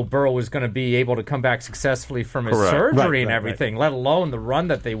know if Joe Burrow was going to be able to come back successfully from his surgery and everything, let alone the run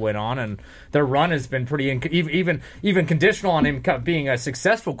that they went on. And their run has been pretty, even conditional on him being a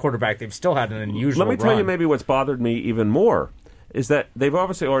successful quarterback. They've still had an unusual run. Let me tell you maybe what's bothered me even more is that they've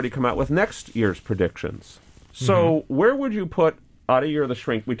obviously already come out with next year's predictions. So where would you put, out of year of the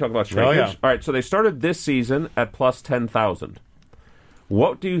shrink, we talk about shrinkage. Oh, yeah. All right, so they started this season at plus 10,000.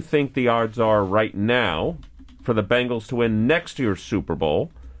 What do you think the odds are right now for the Bengals to win next year's Super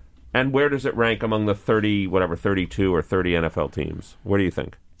Bowl? And where does it rank among the 32 or 30 NFL teams? Where do you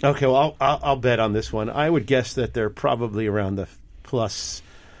think? Okay, well, I'll bet on this one. I would guess that they're probably around the plus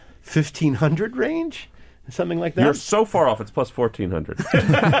 1,500 range, something like that. You're so far off, it's plus 1,400.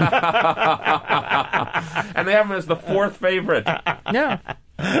 And they have them as the fourth favorite. Yeah.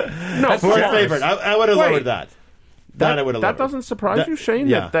 No, fourth favorite. I would have lowered that. That doesn't surprise you, Shane?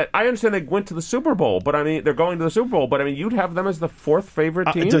 Yeah. That I understand they went to the Super Bowl, but I mean, they're going to the Super Bowl, but I mean, you'd have them as the fourth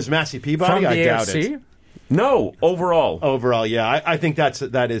favorite team? Does Massey Peabody? I doubt it. No, overall. Overall, yeah. I think that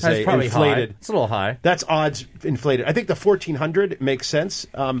is probably inflated. High. It's a little high. That's odds inflated. I think the 1,400 makes sense.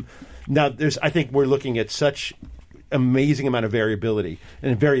 Now, I think we're looking at such amazing amount of variability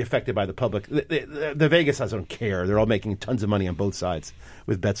and very affected by the public. The Vegas guys don't care. They're all making tons of money on both sides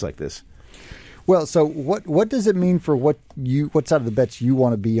with bets like this. Well, so what does it mean for what side of the bets you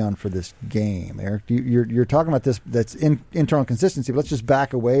want to be on for this game, Eric? You're talking about this that's internal consistency. But let's just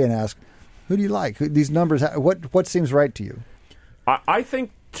back away and ask, who do you like? These numbers, what seems right to you? I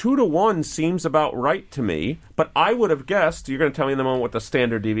think 2 to 1 seems about right to me, but I would have guessed, you're going to tell me in a moment what the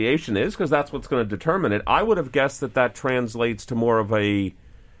standard deviation is, because that's what's going to determine it. I would have guessed that translates to more of a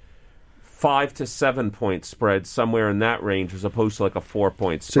 5 to 7 point spread, somewhere in that range, as opposed to like a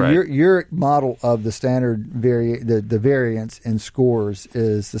 4-point spread. So your model of the standard the variance in scores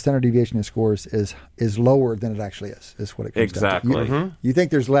is the standard deviation in scores is lower than it actually is what it comes exactly. down to. You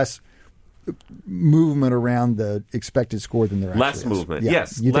think there's less movement around the expected score than there actually less is. movement, Yeah.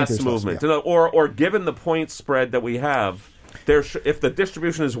 yes, less movement. Yeah. Or given the point spread that we have, if the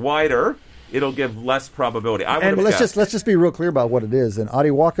distribution is wider, it'll give less probability. I would And have let's guessed. just be real clear about what it is. And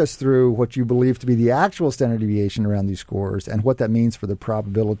Adi, walk us through what you believe to be the actual standard deviation around these scores and what that means for the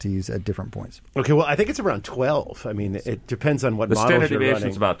probabilities at different points. Okay, well, I think it's around 12. I mean, it depends on what The models standard you're deviation running.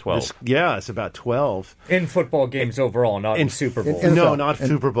 is about 12. Yeah, it's about 12. In football games overall, not in Super Bowl. in- No, NFL. not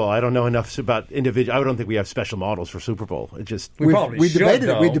Super Bowl. I don't know enough about individual. I don't think we have special models for Super Bowl. It just We probably should, debated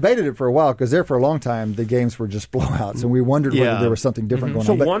it. We though. debated it for a while because there for a long time the games were just blowouts, and we wondered Yeah. whether there was something different going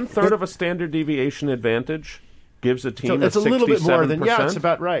So on. But 1/3 of a standard deviation advantage gives a team it's a a little bit more than 67%. it's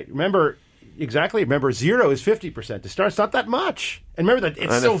about right. Remember 0 is 50% to start. It's not that much. And remember that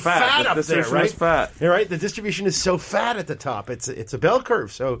it's And so it's fat. fat The up there, distribution right? is fat. Yeah, right. The distribution is so fat at the top. It's a bell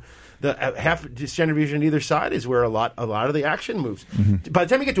curve. So the half standard deviation on either side is where a lot of the action moves. By the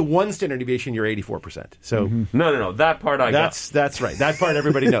time you get to one standard deviation, you're 84%. So. No. That part I got. That's right. That part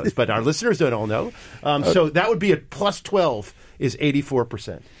everybody knows, but our listeners don't all know. So that would be a plus 12 is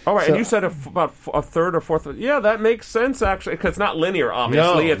 84%. All right, So- and you said about a third or fourth. Yeah, that makes sense, actually, because it's not linear,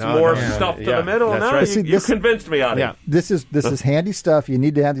 obviously. No, it's no, more no, no. stuff to Yeah, the middle. that's No, right. See, you this- convinced me, Adi. Yeah. this is handy stuff. You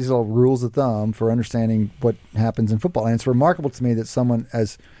need to have these little rules of thumb for understanding what happens in football. And it's remarkable to me that someone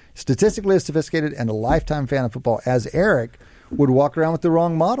as statistically as sophisticated and a lifetime fan of football as Eric would walk around with the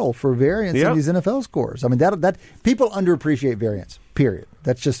wrong model for variance Yeah. in these NFL scores. I mean, that people underappreciate variance. Period.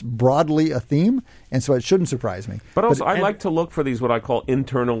 That's just broadly a theme, and so it shouldn't surprise me. But also, I like to look for these what I call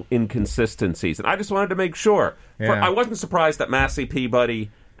internal inconsistencies, and I just wanted to make sure. Yeah. I wasn't surprised that Massey, Peabody,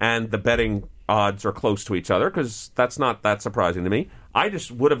 and the betting odds are close to each other because that's not that surprising to me. I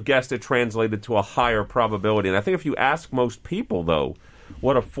just would have guessed it translated to a higher probability, and I think if you ask most people, though,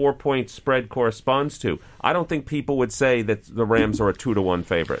 what a 4-point spread corresponds to, I don't think people would say that the Rams are a 2-1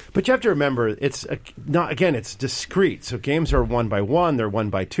 favorite. But you have to remember, it's it's discrete. So games are 1 by 1, they're 1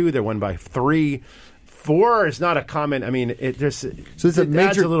 by 2, they're 1 by 3. 4 is not a common. I mean, So it's it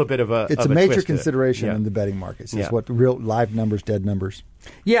adds a little bit of a. It's of a major twist to it. consideration Yeah. in the betting markets. It's Yeah. what real live numbers, dead numbers.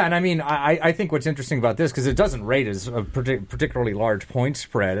 Yeah, and I mean, I think what's interesting about this because it doesn't rate as a particularly large point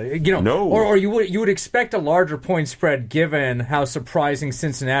spread, No. or you would expect a larger point spread given how surprising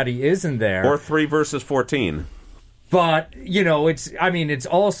Cincinnati is in there, Or 3 versus 14. but it's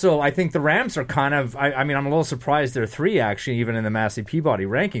also I think the Rams are kind of I'm a little surprised they're 3 actually even in the Massey Peabody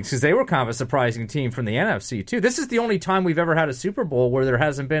rankings because they were kind of a surprising team from the NFC too. This is the only time we've ever had a Super Bowl where there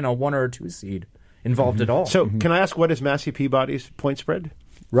hasn't been a 1 or a 2 seed involved at all. So, can I ask what is Massey Peabody's point spread?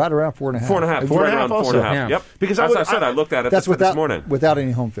 Right around 4.5. 4.5. Four Right and a half around also. 4.5. Yeah. Yep. Because as I would- I said, I looked at it That's this morning. without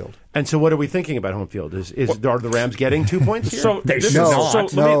any home field. And so, what are we thinking about home field? Are the Rams getting 2 points here? So They this should is, not.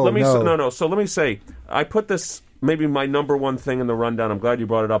 so let me No. So let me say, I put this maybe my number one thing in the rundown. I'm glad you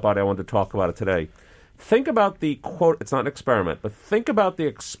brought it up, Adi. I wanted to talk about it today. Think about the quote. It's not an experiment, but think about the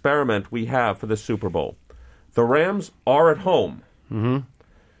experiment we have for the Super Bowl. The Rams are at home,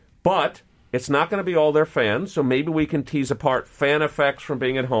 but it's not going to be all their fans. So maybe we can tease apart fan effects from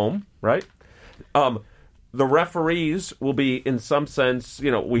being at home, right? The referees will be, in some sense, we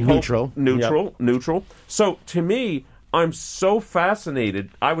Neutral. hope neutral. So to me, I'm so fascinated.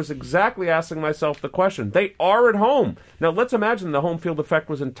 I was exactly asking myself the question. They are at home. Now, let's imagine the home field effect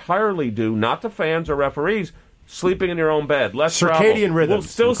was entirely due not to fans or referees, sleeping in your own bed, less Circadian travel. rhythm, We'll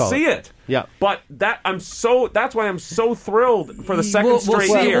still we'll call see it. Yeah. But that's why I'm so thrilled for the 2nd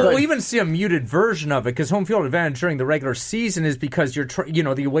straight year. We'll even see a muted version of it because home field advantage during the regular season is because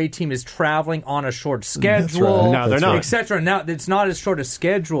the away team is traveling on a short schedule, right. No, they're not. etc. Now it's not as short a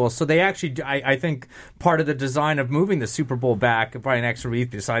schedule, so they actually, I think, part of the design of moving the Super Bowl back by an extra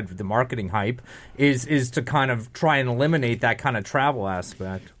week, besides the marketing hype, is to kind of try and eliminate that kind of travel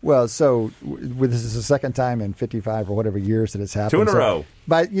aspect. Well, so this is the second time in 55 or whatever years that it's happened. 2 in a So row.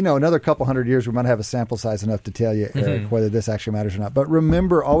 By another couple hundred years, we might have a sample size enough to tell you, Eric, whether this actually matters or not. But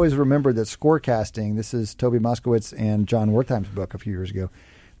always remember that scorecasting. This is Toby Moskowitz and John Wertheim's book a few years ago.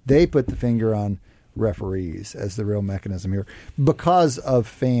 They put the finger on referees as the real mechanism here because of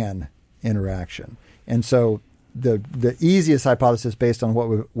fan interaction. And so the easiest hypothesis based on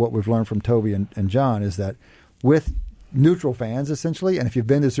what we've learned from Toby and John is that with neutral fans, essentially, and if you've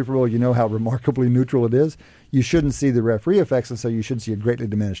been to the Super Bowl, you know how remarkably neutral it is, you shouldn't see the referee effects, and so you should see a greatly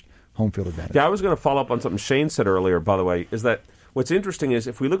diminished home field advantage. Yeah, I was going to follow up on something Shane said earlier, by the way, is that what's interesting is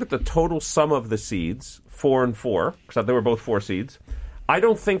if we look at the total sum of the seeds, 4 and 4, because they were both 4 seeds, I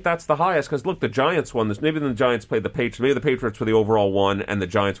don't think that's the highest because, look, the Giants won this. Maybe the Giants played the Patriots. Maybe the Patriots were the overall 1 and the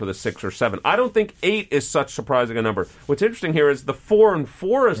Giants were the 6 or 7. I don't think 8 is such surprising a number. What's interesting here is the 4 and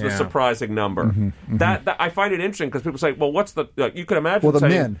 4 is the surprising number. That I find it interesting because people say, well, what's the... you could imagine Well,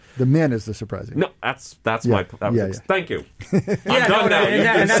 saying... the men is the surprising. No, that's my... Thank you. I'm done now.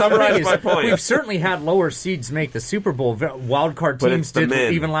 And You summarized my point. We've certainly had lower seeds make the Super Bowl. Wild card But teams it's the did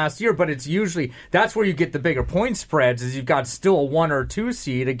men. even last year, but it's usually... That's where you get the bigger point spreads, is you've got still a 1 or 2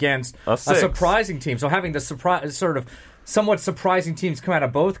 seed against a 6. surprising team. So having the sort of somewhat surprising teams come out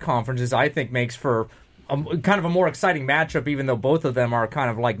of both conferences, I think, makes for kind of a more exciting matchup, even though both of them are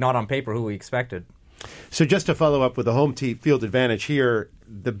kind of like not on paper who we expected. So just to follow up with the home field advantage here,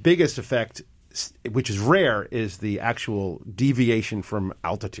 the biggest effect, which is rare, is the actual deviation from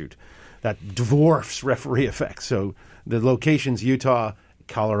altitude. That dwarfs referee effects. So the locations, Utah,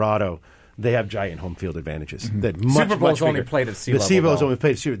 Colorado, they have giant home field advantages. That much, Super Bowl's much only bigger. played at sea the level. Super Bowl's though. only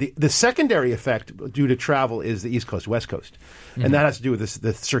played at sea level. The secondary effect due to travel is the East Coast, West Coast. And that has to do with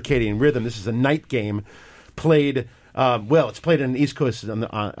the circadian rhythm. This is a night game played... it's played on the East Coast on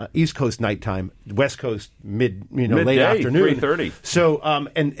the East Coast nighttime, West Coast late afternoon, 3:30. So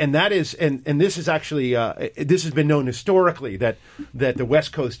and that is and this is actually this has been known historically that the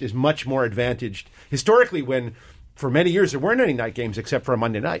West Coast is much more advantaged historically when for many years there weren't any night games except for a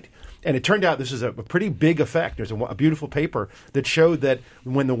Monday night. And it turned out this is a pretty big effect. There's a beautiful paper that showed that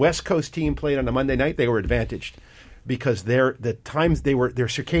when the West Coast team played on a Monday night, they were advantaged because their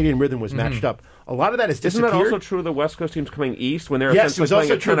circadian rhythm was matched up. A lot of that has Isn't disappeared. that also true of the West Coast teams coming east when they're Yes, it was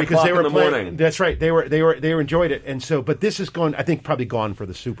essentially also true playing at 10 because they o'clock were in the playing. morning? That's right. They were enjoyed it, and so. But this is gone. I think probably gone for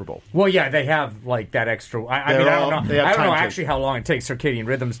the Super Bowl. Well, yeah, they have like that extra. I They're mean, all- I don't they know. have I don't know time to- actually how long it takes circadian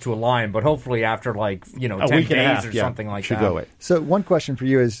rhythms to align, but hopefully after a 10 week and a days half, or yeah, something like should that. go it. So one question for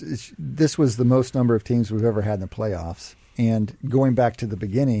you is this was the most number of teams we've ever had in the playoffs. And going back to the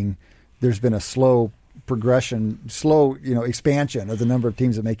beginning, there's been a slow expansion of the number of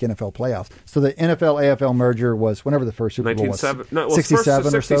teams that make NFL playoffs. So the NFL-AFL merger was whenever the first Super Bowl was.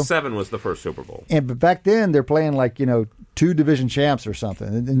 67 or so? 67 was the first Super Bowl. But back then, they're playing 2 division champs or something.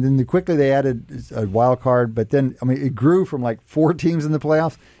 And then quickly they added a wild card. But then, it grew from 4 teams in the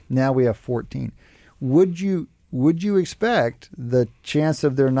playoffs. Now we have 14. Would you expect the chance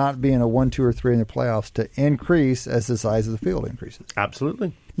of there not being a 1, 2, or 3 in the playoffs to increase as the size of the field increases?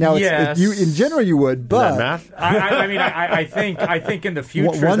 Absolutely. Now, Yes. in general, you would, but math? I think in the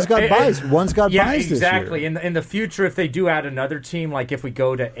future, one's got buys. One's got yeah, buys this exactly. year. In the future, if they do add another team, like if we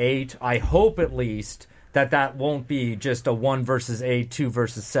go to 8, I hope at least that won't be just a 1 versus 8, 2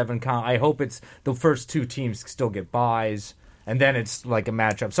 versus 7 count. I hope it's the first 2 teams still get buys. And then it's like a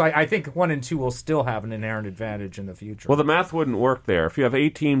matchup. So I think 1 and 2 will still have an inherent advantage in the future. Well, the math wouldn't work there. If you have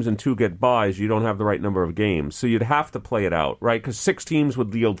 8 teams and 2 get buys, you don't have the right number of games. So you'd have to play it out, right? Because 6 teams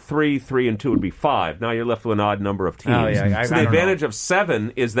would yield 3, 3 and 2 would be 5. Now you're left with an odd number of teams. Oh, yeah, so the advantage of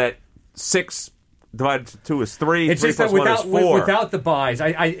 7 is that 6 divided to 2 is 3, it's 3 just plus that 1 is 4. without the buys,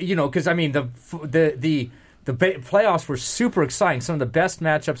 because the playoffs were super exciting. Some of the best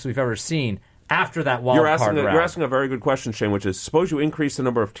matchups we've ever seen. After that wild card round. You're asking a very good question, Shane, which is, suppose you increase the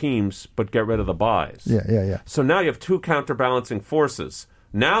number of teams but get rid of the buys. Yeah. So now you have 2 counterbalancing forces.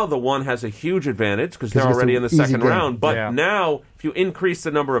 Now the one has a huge advantage because they're 'Cause it's already an in the easy second game. round. But Yeah. now, if you increase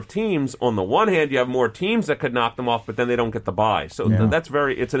the number of teams, on the one hand, you have more teams that could knock them off, but then they don't get the bye. So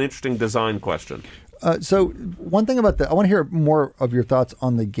it's an interesting design question. So one thing about I want to hear more of your thoughts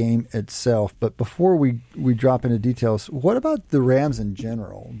on the game itself. But before we drop into details, what about the Rams in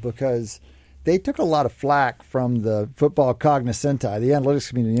general? Because they took a lot of flack from the football cognoscenti, the analytics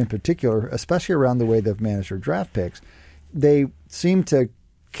community in particular, especially around the way they've managed their draft picks. They seem to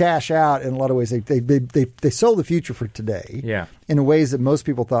cash out in a lot of ways. They sold the future for today in ways that most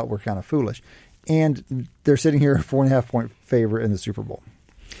people thought were kind of foolish. And they're sitting here a 4.5-point favorite in the Super Bowl.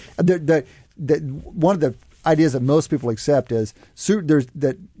 One of the ideas that most people accept is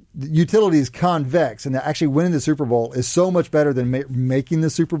that utility is convex, and that actually winning the Super Bowl is so much better than making the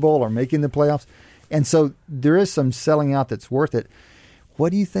Super Bowl or making the playoffs. And so there is some selling out that's worth it.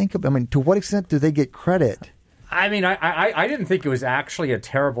 What do you think of? To what extent do they get credit? I didn't think it was actually a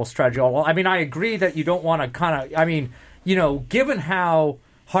terrible strategy. I agree that you don't want to given how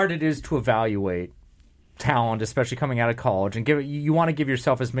hard it is to evaluate talent, especially coming out of college, and you want to give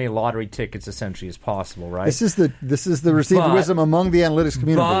yourself as many lottery tickets essentially as possible, right? This is the received wisdom among the analytics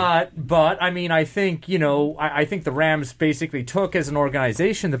community. But I think I think the Rams basically took as an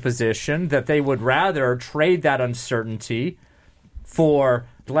organization the position that they would rather trade that uncertainty for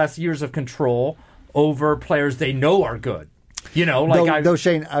less years of control over players they know are good. You know, like though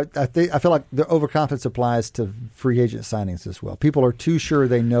Shane, I feel like the overconfidence applies to free agent signings as well. People are too sure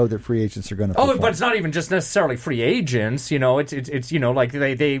they know that free agents are going to perform. But it's not even just necessarily free agents. You know, it's you know, like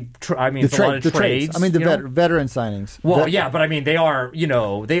it's a lot of trades. I mean, the veteran signings. Well, yeah, but I mean, they are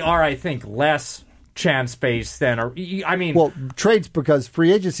I think less chance based than, well, trades, because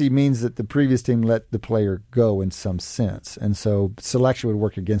free agency means that the previous team let the player go in some sense, and so selection would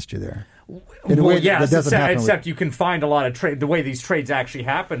work against you there. Except you can find a lot of trade. The way these trades actually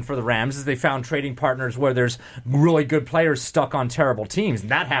happen for the Rams is they found trading partners where there's really good players stuck on terrible teams,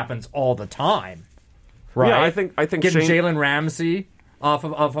 and that happens all the time. Right? Yeah, I think getting Jalen Ramsey off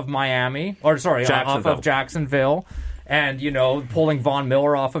of Miami, off of Jacksonville. And, pulling Von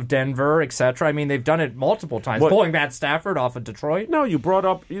Miller off of Denver, etc. I mean, they've done it multiple times. Pulling Matt Stafford off of Detroit. No, you brought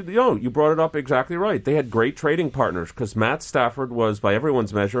it up exactly right. They had great trading partners because Matt Stafford was, by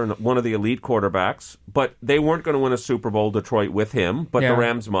everyone's measure, one of the elite quarterbacks. But they weren't going to win a Super Bowl, Detroit, with him. But the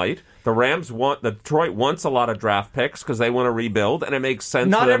Rams might. Detroit wants a lot of draft picks because they want to rebuild, and it makes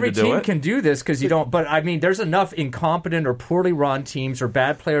sense for them to do it. Not every team can do this because you don't. But I mean, there's enough incompetent or poorly run teams or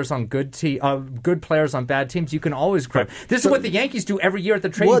bad players on good players on bad teams. You can always grab. This is what the Yankees do every year at the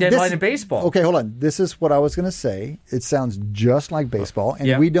trading deadline in baseball. Okay, hold on. This is what I was going to say. It sounds just like baseball,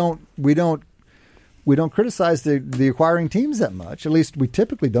 and we don't criticize the acquiring teams that much. At least we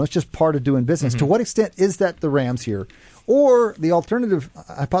typically don't. It's just part of doing business. Mm-hmm. To what extent is that the Rams here? Or the alternative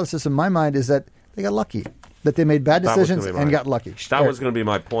hypothesis in my mind is that they got lucky, that they made bad decisions and got lucky. That was going to be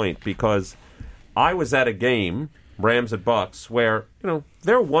my point, because I was at a game, Rams at Bucks, where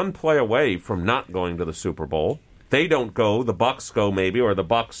they're one play away from not going to the Super Bowl. They don't go, the Bucks go maybe, or the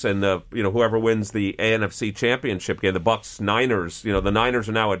Bucks and the whoever wins the NFC Championship game, the Bucks Niners. The Niners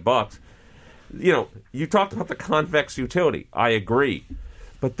are now at Bucks. You talked about the convex utility. I agree,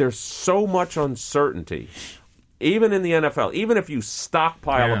 but there's so much uncertainty. Even in the NFL, even if you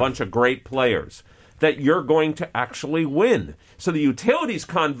stockpile a bunch of great players, that you're going to actually win. So the utility's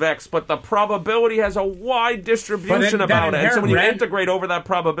convex, but the probability has a wide distribution about it. And so when you integrate over that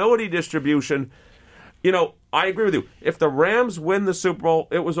probability distribution, I agree with you. If the Rams win the Super Bowl,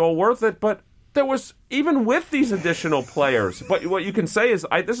 it was all worth it. But there was, even with these additional players, but what you can say is,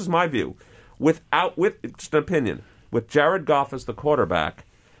 this is my view, with just an opinion, with Jared Goff as the quarterback,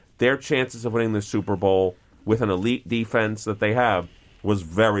 their chances of winning the Super Bowl with an elite defense that they have was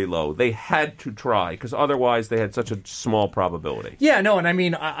very low. They had to try, because otherwise they had such a small probability. Yeah, no, and I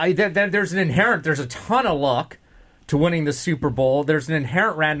mean, there's a ton of luck to winning the Super Bowl. There's an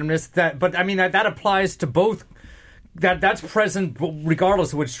inherent randomness but I mean, that applies to both. That's present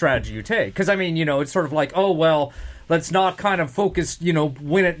regardless of which strategy you take. Because I mean, it's sort of like, oh well, let's not kind of focus,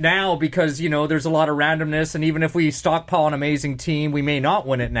 win it now because there's a lot of randomness, and even if we stockpile an amazing team, we may not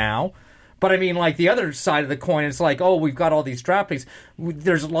win it now. But I mean, like the other side of the coin, it's like, oh, we've got all these draft picks.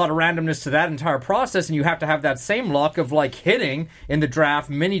 There's a lot of randomness to that entire process, and you have to have that same luck of like hitting in the draft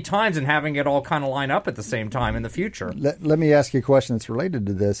many times and having it all kind of line up at the same time in the future. Let me ask you a question that's related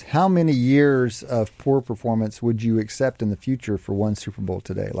to this. How many years of poor performance would you accept in the future for one Super Bowl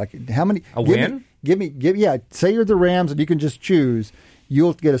today? Like how many? Win? Give me. Say you're the Rams and you can just choose.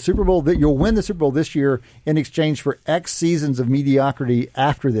 You'll get a Super Bowl. You'll win the Super Bowl this year in exchange for X seasons of mediocrity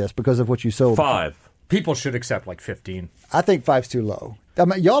after this because of what you sold. 5. People should accept like 15. I think 5's too low. I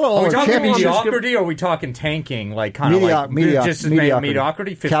mean, y'all are we talking mediocrity or are we talking tanking? Like kind of like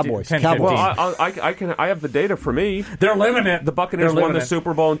mediocrity? 15, Cowboys. 10, Cowboys. 15. Well, I have the data for me. They're living it. The Buccaneers won the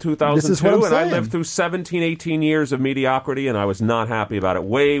Super Bowl in 2002, this is what I'm and I saying. lived through 17, 18 years of mediocrity, and I was not happy about it.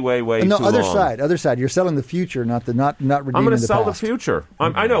 Way too long. Other side. You're selling the future, not redeeming the past. I'm going to sell the future.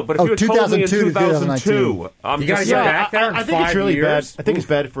 I know, but if you had told me in 2002, you got to get back there in I think 5 it's really years. bad. I think it's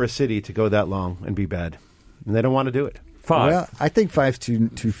bad for a city to go that long and be bad, and they don't want to do it. 5. Well, I think 5's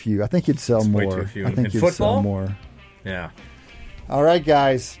too few. I think you'd sell more. Way too few. I think In you'd football? sell more. Yeah. All right,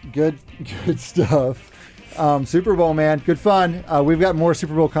 guys. Good stuff. Super Bowl, man. Good fun. We've got more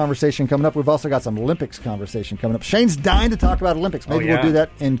Super Bowl conversation coming up. We've also got some Olympics conversation coming up. Shane's dying to talk about Olympics. Maybe we'll do that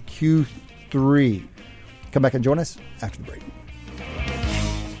in Q3. Come back and join us after the break.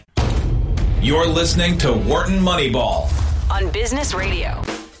 You're listening to Wharton Moneyball on Business Radio.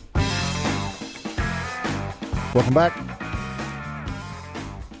 Welcome back.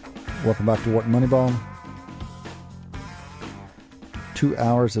 Welcome back to Wharton Moneyball. 2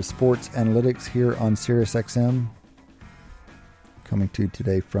 hours of sports analytics here on SiriusXM. Coming to you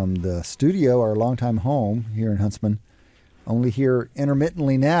today from the studio, our longtime home here in Huntsman. Only here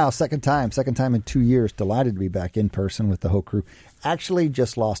intermittently now, second time in 2 years. Delighted to be back in person with the whole crew. Actually,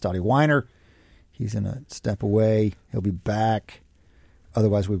 just lost Audie Weiner. He's in a step away. He'll be back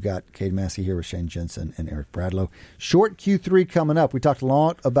Otherwise, we've got Cade Massey here with Shane Jensen and Eric Bradlow. Short Q3 coming up. We talked a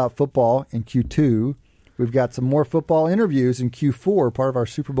lot about football in Q2. We've got some more football interviews in Q4. Part of our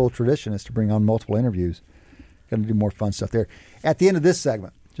Super Bowl tradition is to bring on multiple interviews. Going to do more fun stuff there. At the end of this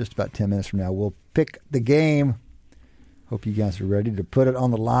segment, just about 10 minutes from now, we'll pick the game. Hope you guys are ready to put it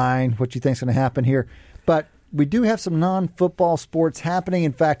on the line, what you think is going to happen here. But we do have some non-football sports happening.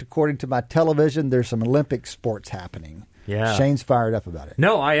 In fact, according to my television, there's some Olympic sports happening. Yeah. Shane's fired up about it.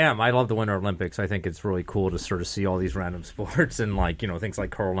 No, I am. I love the Winter Olympics. I think it's really cool to sort of see all these random sports and, like, you know, things like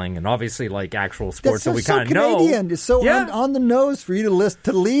curling and obviously, like, actual sports that we kind of know. Canadian. It's so on the nose for you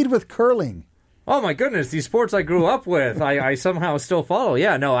to lead with curling. Oh, my goodness. These sports I grew up with, I somehow still follow.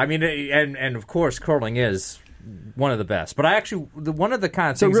 Yeah, no, I mean, and of course, curling is one of the best. But I actually, one of the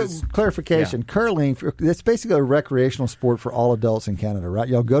kind of things... So, clarification, curling, it's basically a recreational sport for all adults in Canada, right?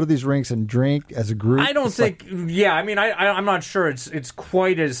 Y'all go to these rinks and drink as a group? I don't think... I mean, I'm not sure it's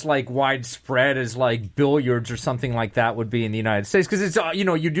quite as, like, widespread as, like, billiards or something like that would be in the United States. Because it's, you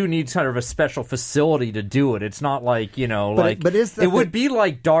know, you do need sort of a special facility to do it. It's not like, you know, it would be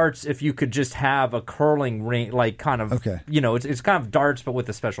like darts if you could just have a curling ring, like, kind of... Okay. You know, it's kind of darts, but with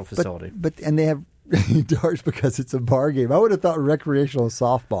a special facility. And they have... darts because it's a bar game. I would have thought recreational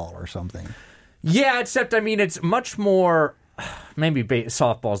softball or something. Yeah, except, I mean, it's much more... Maybe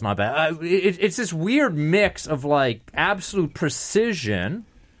softball's not bad. It's this weird mix of, like, absolute precision,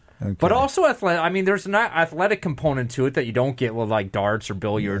 but also athletic. I mean, there's an athletic component to it that you don't get with, like, darts or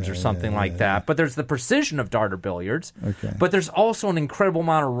billiards or something like that. But there's the precision of dart or billiards. Okay. But there's also an incredible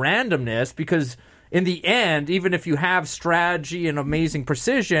amount of randomness because... In the end, even if you have strategy and amazing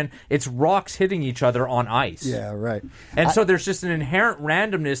precision, it's rocks hitting each other on ice. Yeah, right. And so there's just an inherent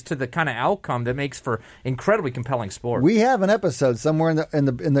randomness to the kind of outcome that makes for incredibly compelling sport. We have an episode somewhere in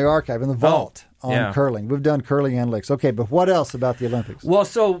the archive, in the vault, on curling. We've done curling analytics. Okay, but what else about the Olympics? Well,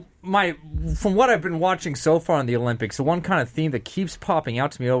 so from what I've been watching so far in the Olympics, the one kind of theme that keeps popping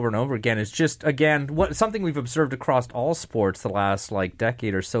out to me over and over again is just, again, something we've observed across all sports the last, like,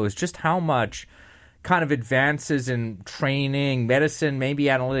 decade or so is just how much... kind of advances in training, medicine, maybe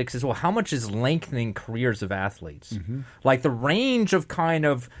analytics as well. How much is lengthening careers of athletes? Mm-hmm. Like the range of kind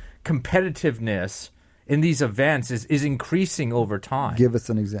of competitiveness in these events is increasing over time. Give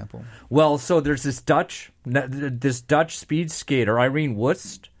us an example. Well, so there's this Dutch speed skater, Irene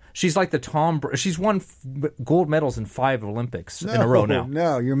Wust. She's like she's won gold medals in 5 Olympics in a row now.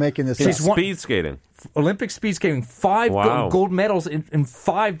 No, you're making this She's up. speed skating. Olympic speed skating, 5 gold medals in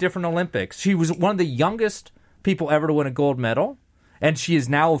 5 different Olympics. She was one of the youngest people ever to win a gold medal, and she is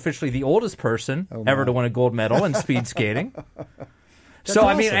now officially the oldest person ever to win a gold medal in speed skating. So, awesome.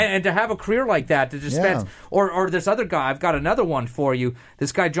 I mean, and to have a career like that, to just spend... Or this other guy, I've got another one for you.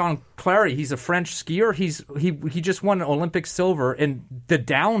 This guy, John Clary, he's a French skier. He just won Olympic silver in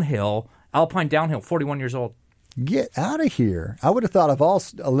the alpine downhill, 41 years old. Get out of here. I would have thought of all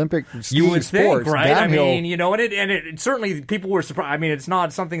Olympic skiing you would sports, think, right? downhill. I mean, you know, and it certainly people were surprised. I mean, it's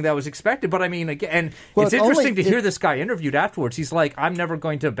not something that was expected, but I mean, again, it's interesting to hear this guy interviewed afterwards. He's like, I'm never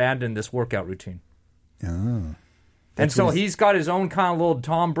going to abandon this workout routine. Oh. And so he's got his own kind of little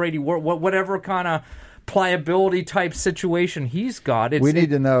Tom Brady, whatever kind of pliability type situation he's got. We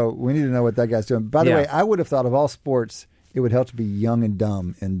need to know what that guy's doing. By the way, I would have thought of all sports, it would help to be young and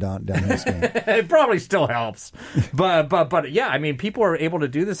dumb in downhill skiing. It probably still helps, but yeah, I mean, people are able to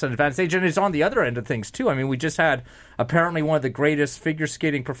do this at an advanced age, and it's on the other end of things too. I mean, we just had apparently one of the greatest figure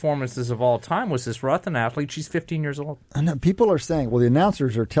skating performances of all time was this Russian athlete. She's 15 years old. I know people are saying. Well, the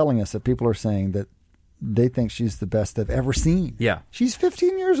announcers are telling us that people are saying that they think she's the best they've ever seen. Yeah. She's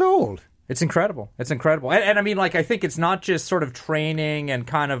 15 years old. It's incredible. It's incredible. And I mean, like, I think it's not just sort of training and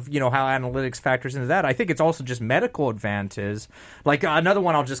kind of, you know, how analytics factors into that. I think it's also just medical advances. Like, another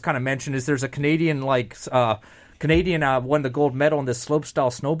one I'll just kind of mention is there's a Canadian, won the gold medal in this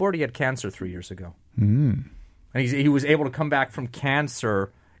slopestyle snowboard. He had cancer 3 years ago. Mm. And he was able to come back from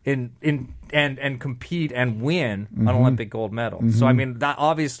cancer and compete and win an Olympic gold medal. Mm-hmm. So, I mean, that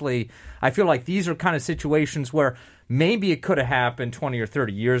obviously, I feel like these are kind of situations where maybe it could have happened 20 or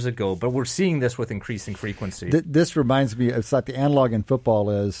 30 years ago, but we're seeing this with increasing frequency. This reminds me, it's like the analog in football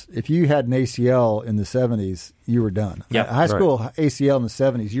is if you had an ACL in the 70s, you were done. Yep. High school ACL in the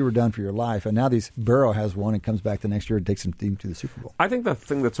 70s, you were done for your life. And now Burrow has one and comes back the next year and takes him to the Super Bowl. I think the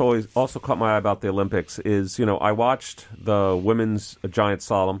thing that's always also caught my eye about the Olympics is, you know, I watched the women's giant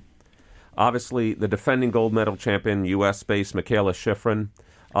slalom. Obviously, the defending gold medal champion, U.S.-based Michaela Schifrin.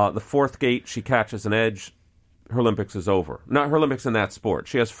 The fourth gate, she catches an edge. Her Olympics is over. Not her Olympics in that sport.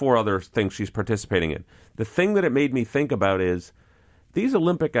 She has 4 other things she's participating in. The thing that it made me think about is these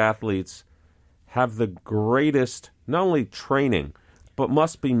Olympic athletes have the greatest, not only training, but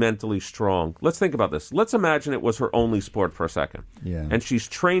must be mentally strong. Let's think about this. Let's imagine it was her only sport for a second. Yeah. And she's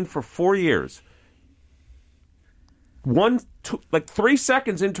trained for 4 years. 3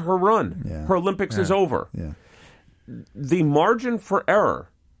 seconds into her run, her Olympics is over. Yeah. The margin for error,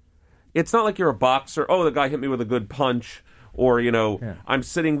 it's not like you're a boxer. Oh, the guy hit me with a good punch. Or, I'm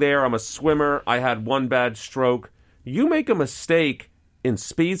sitting there, I'm a swimmer, I had one bad stroke. You make a mistake in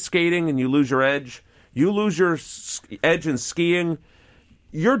speed skating and you lose your edge. You lose your edge in skiing.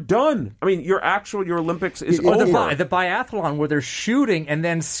 You're done. I mean, your Olympics is over. The biathlon where they're shooting and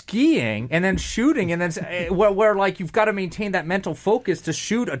then skiing and then shooting and then where like you've got to maintain that mental focus to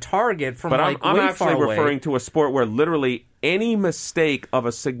shoot a target from but like I'm way actually far away. referring to a sport where literally any mistake of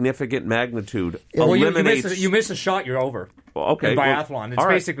a significant magnitude Well, eliminates. you miss a shot, you're over. Okay, in biathlon, it's all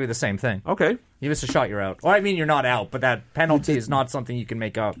right. basically the same thing. Okay. You miss a shot, you're out. Well, I mean, you're not out, but that penalty is not something you can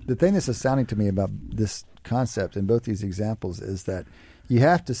make up. The thing that's astounding to me about this concept in both these examples is that you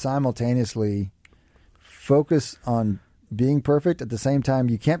have to simultaneously focus on being perfect at the same time.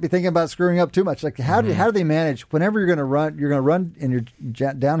 You can't be thinking about screwing up too much. Like how do they manage whenever you're going to run? You're going to run in your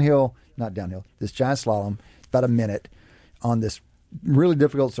this giant slalom, about a minute on this really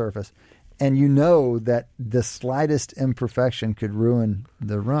difficult surface. And you know that the slightest imperfection could ruin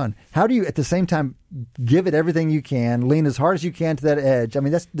the run. How do you, at the same time, give it everything you can, lean as hard as you can to that edge? I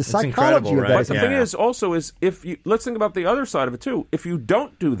mean, that's the psychology of that. Right? But the thing is, also, let's think about the other side of it too. If you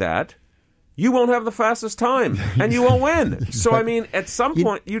don't do that, you won't have the fastest time, and you won't win. So, I mean, at some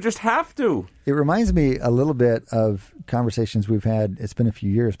point, you just have to. It reminds me a little bit of conversations we've had. It's been a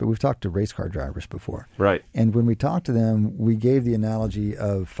few years, but we've talked to race car drivers before. Right. And when we talked to them, we gave the analogy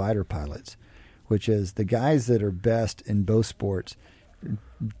of fighter pilots, which is the guys that are best in both sports,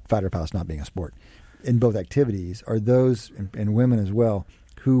 fighter pilots not being a sport, in both activities, are those, and women as well,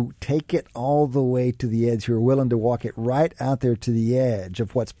 who take it all the way to the edge, who are willing to walk it right out there to the edge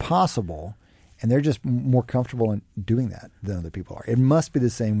of what's possible. And they're just more comfortable in doing that than other people are. It must be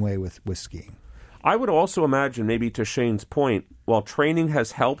the same way with skiing. I would also imagine, maybe to Shane's point, while training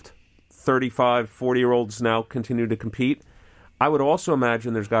has helped 35, 40-year-olds now continue to compete, I would also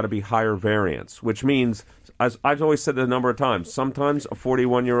imagine there's got to be higher variance, which means, as I've always said a number of times, sometimes a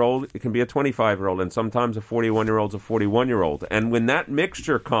 41-year-old, it can be a 25-year-old, and sometimes a 41-year-old's a 41-year-old. And when that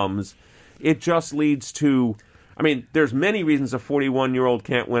mixture comes, it just leads to... I mean, there's many reasons a 41-year-old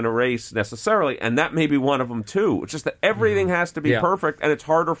can't win a race necessarily, and that may be one of them too. It's just that everything has to be perfect, and it's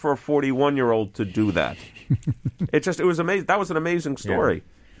harder for a 41-year-old to do that. It was amazing. That was an amazing story.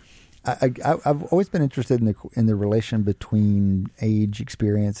 Yeah. I've always been interested in the relation between age,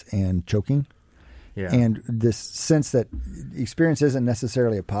 experience, and choking. Yeah. And this sense that experience isn't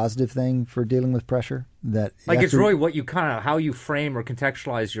necessarily a positive thing for dealing with pressure. That it's really what you how you frame or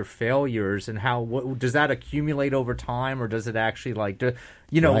contextualize your failures, and does that accumulate over time, or does it actually right.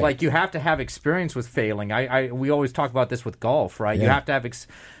 Like you have to have experience with failing. We always talk about this with golf, right? Yeah. You have to have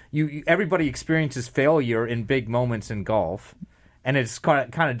everybody experiences failure in big moments in golf. And it's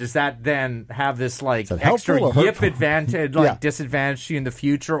kind of does that then have this extra yip advantage, disadvantage you in the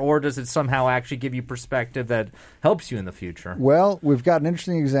future, or does it somehow actually give you perspective that helps you in the future? Well, we've got an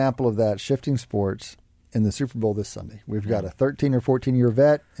interesting example of that shifting sports in the Super Bowl this Sunday. We've got a 13 or 14-year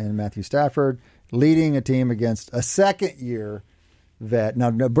vet and Matthew Stafford leading a team against a second-year vet.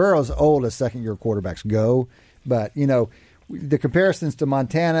 Now, Burrow's old as second-year quarterbacks go, but, the comparisons to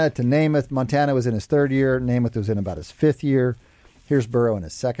Montana, to Namath. Montana was in his third year. Namath was in about his fifth year. Here's Burrow in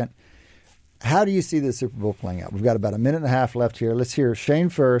his second. How do you see the Super Bowl playing out? We've got about a minute and a half left here. Let's hear Shane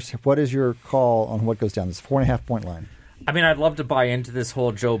first. What is your call on what goes down? This 4.5-point line. I mean, I'd love to buy into this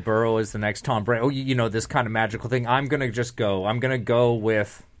whole Joe Burrow is the next Tom Brady. This kind of magical thing. I'm going to just go. I'm going to go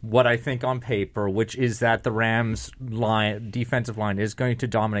with what I think on paper, which is that the Rams' defensive line is going to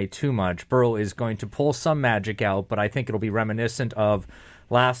dominate too much. Burrow is going to pull some magic out, but I think it'll be reminiscent of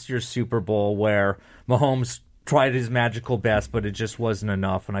last year's Super Bowl where Mahomes tried his magical best, but it just wasn't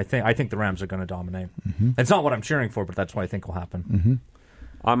enough. And I think the Rams are going to dominate. Mm-hmm. It's not what I'm cheering for, but that's what I think will happen.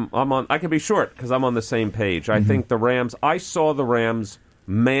 Mm-hmm. I can be short because I'm on the same page. I think the Rams. I saw the Rams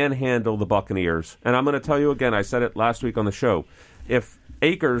manhandle the Buccaneers, and I'm going to tell you again. I said it last week on the show. If Cam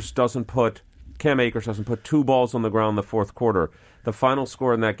Akers doesn't put 2 balls on the ground in the fourth quarter, the final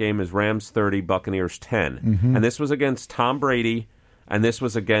score in that game is Rams 30, Buccaneers 10, and this was against Tom Brady. And this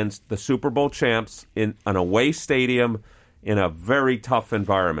was against the Super Bowl champs in an away stadium in a very tough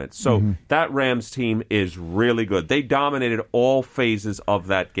environment. So that Rams team is really good. They dominated all phases of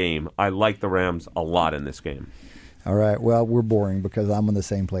that game. I like the Rams a lot in this game. All right. Well, we're boring because I'm in the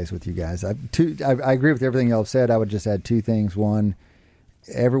same place with you guys. I agree with everything y'all said. I would just add two things. One,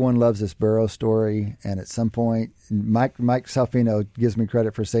 everyone loves this Burrow story, and at some point, Mike Salfino gives me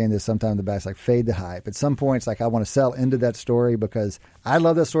credit for saying this sometime in the back, it's like fade the hype. At some point, it's like I want to sell into that story because I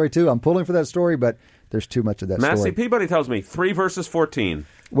love that story too. I'm pulling for that story, but there's too much of that story. Massey Peabody tells me 3 versus 14.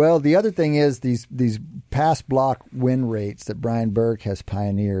 Well, the other thing is these pass block win rates that Brian Burke has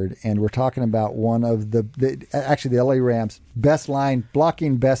pioneered, and we're talking about one of the LA Rams' best line,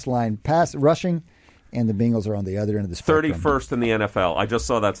 blocking best line, pass rushing, and the Bengals are on the other end of the spectrum. 31st in the NFL. I just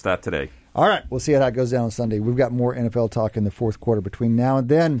saw that stat today. All right, we'll see how that goes down on Sunday. We've got more NFL talk in the fourth quarter between now and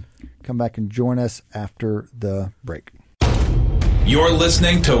then. Come back and join us after the break. You're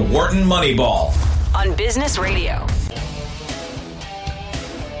listening to Wharton Moneyball on Business Radio.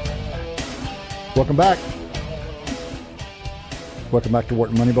 Welcome back. Welcome back to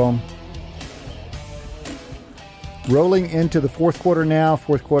Wharton Moneyball. Rolling into the fourth quarter now.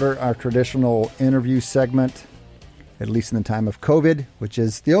 Fourth quarter, our traditional interview segment, at least in the time of COVID, which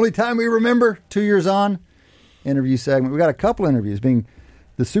is the only time we remember 2 years on. Interview segment. We got a couple interviews, being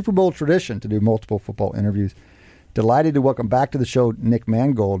the Super Bowl tradition to do multiple football interviews. Delighted to welcome back to the show Nick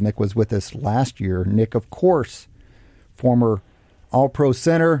Mangold. Nick was with us last year. Nick, of course, former All-Pro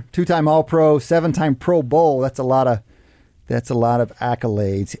center, 2-time All-Pro, 7-time Pro Bowl. That's a lot of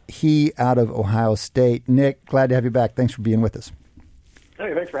accolades. He out of Ohio State. Nick, glad to have you back. Thanks for being with us.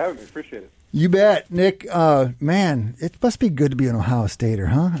 Hey, thanks for having me. Appreciate it. You bet. Nick, man, it must be good to be an Ohio Stater,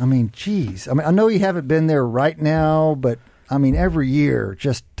 huh? I mean, geez. I mean, I know you haven't been there right now, but I mean, every year,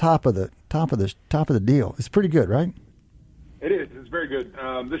 just top of the deal. It's pretty good, right? It is. It's very good.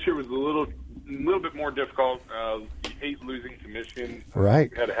 This year was a little bit more difficult. You hate losing to Michigan. Right.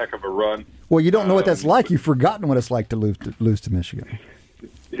 We had a heck of a run. Well, you don't know what that's like. You've forgotten what it's like to lose to Michigan.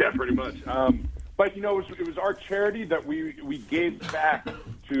 Yeah, pretty much. But, you know, it was our charity that we gave back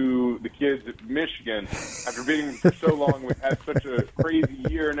to the kids at Michigan. After beating them for so long, we had such a crazy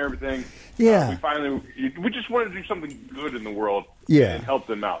year and everything. Yeah. We just wanted to do something good in the world and help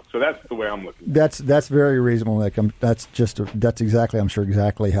them out. So that's the way I'm looking. That's very reasonable, Nick. That's exactly, I'm sure,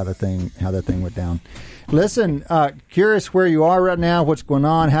 exactly how that thing went down. Listen, curious where you are right now, what's going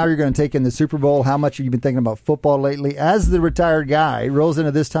on, how you're going to take in the Super Bowl, how much have you been thinking about football lately? As the retired guy, it rolls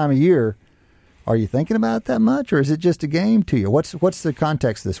into this time of year. Are you thinking about it that much, or is it just a game to you? What's the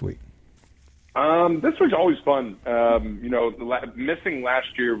context this week? This week's always fun. Missing last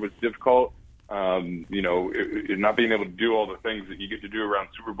year was difficult. Not being able to do all the things that you get to do around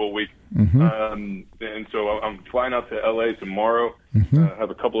Super Bowl week. Mm-hmm. And so I'm flying out to LA tomorrow, have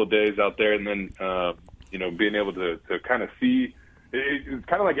a couple of days out there, and then, being able to kind of see, it's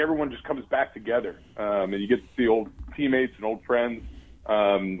kind of like everyone just comes back together. And you get to see old teammates and old friends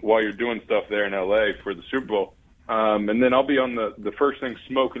while you're doing stuff there in LA for the Super Bowl. And then I'll be on the first thing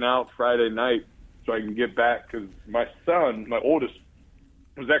smoking out Friday night so I can get back because my son, my oldest,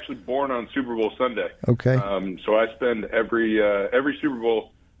 was actually born on Super Bowl Sunday. Okay. So I spend every Super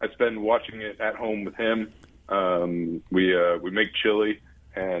Bowl I spend watching it at home with him. We make chili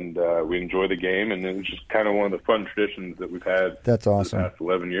and we enjoy the game, and it's just kind of one of the fun traditions that we've had. That's awesome. For the past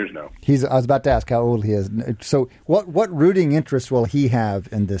 11 years now. I was about to ask how old he is. So what rooting interest will he have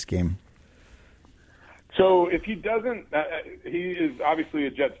in this game? So if he doesn't, he is obviously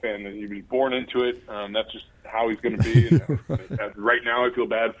a Jets fan. He was born into it. That's just how he's going to be. Right now, I feel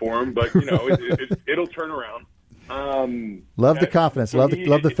bad for him, but it'll turn around. Love the confidence. Love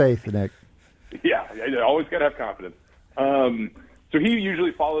the faith, Nick. Yeah, always got to have confidence. So he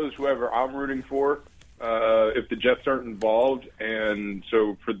usually follows whoever I'm rooting for if the Jets aren't involved. And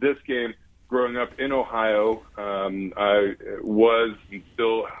so for this game, growing up in Ohio, I was and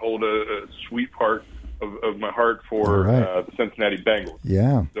still hold a sweet part of my heart for the Cincinnati Bengals.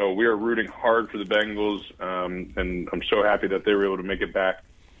 Yeah. So we are rooting hard for the Bengals, and I'm so happy that they were able to make it back.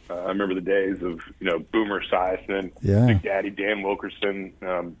 I remember the days of Boomer Esiason, Big Daddy Dan Wilkerson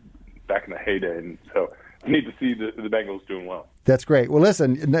back in the heyday, and so it's neat to see the Bengals doing well. That's great. Well,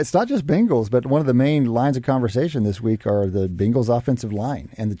 listen, it's not just Bengals, but one of the main lines of conversation this week are the Bengals offensive line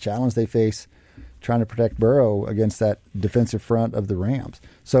and the challenge they face trying to protect Burrow against that defensive front of the Rams.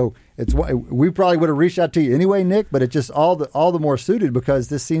 So we probably would have reached out to you anyway, Nick, but it's just all the more suited because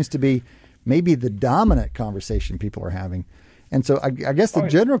this seems to be maybe the dominant conversation people are having. And so I guess the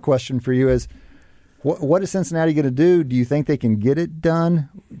general question for you is, what is Cincinnati going to do? Do you think they can get it done?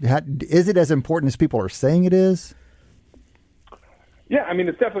 Is it as important as people are saying it is? Yeah, I mean,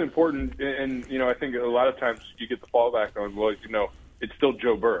 it's definitely important. And I think a lot of times you get the fallback on, it's still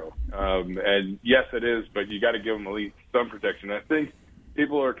Joe Burrow. And yes, it is, but you got to give him at least some protection. I think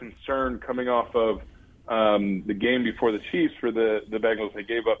people are concerned coming off of the game before the Chiefs for the Bengals. They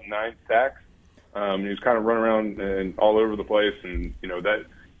gave up 9 sacks. He was kind of running around and all over the place, and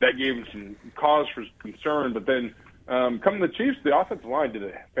that gave him some cause for concern. But then coming to the Chiefs, the offensive line did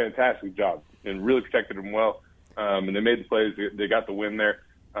a fantastic job and really protected him well, and they made the plays. They got the win there.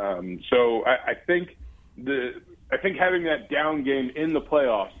 So I think having that down game in the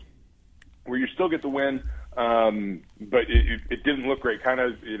playoffs, where you still get the win, but it didn't look great, kind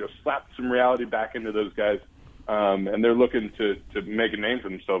of slapped some reality back into those guys, and they're looking to make a name for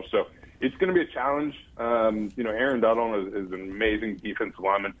themselves. So it's going to be a challenge. Aaron Donald is an amazing defensive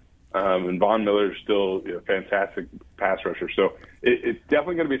lineman, and Von Miller is still a fantastic pass rusher. So it's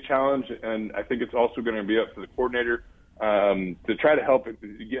definitely going to be a challenge, and I think it's also going to be up to the coordinator to try to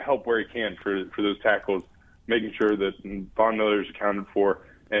get help where he can for those tackles, making sure that Von Miller is accounted for.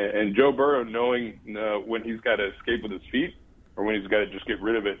 And Joe Burrow, knowing when he's got to escape with his feet or when he's got to just get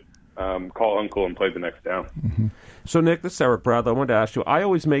rid of it, call uncle and play the next down. Mm-hmm. So, Nick, this is Eric Bradley. I wanted to ask you, I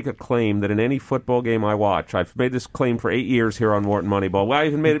always make a claim that in any football game I watch, I've made this claim for 8 years here on Wharton Moneyball. Well, I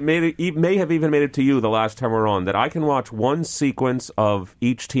even may have even made it to you the last time we were on, that I can watch one sequence of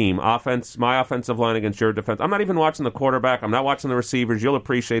each team, my offensive line against your defense. I'm not even watching the quarterback. I'm not watching the receivers. You'll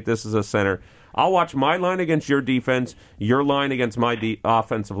appreciate this as a center. I'll watch my line against your defense, your line against my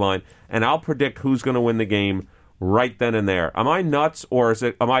offensive line, and I'll predict who's going to win the game right then and there. Am I nuts, or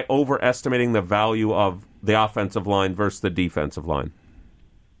am I overestimating the value of the offensive line versus the defensive line?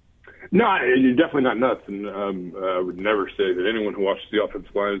 No, you're definitely not nuts, and I would never say that anyone who watches the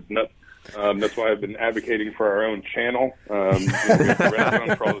offensive line is nuts. That's why I've been advocating for our own channel. We have the red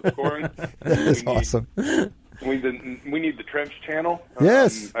zone for all the scoring. That's awesome. We need the trench channel.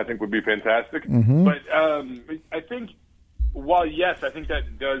 Yes. I think would be fantastic. Mm-hmm. But I think, while yes, I think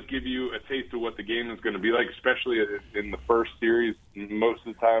that does give you a taste of what the game is going to be like, especially in the first series. Most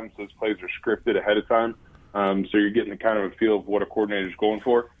of the time, those plays are scripted ahead of time, so you're getting a kind of a feel of what a coordinator is going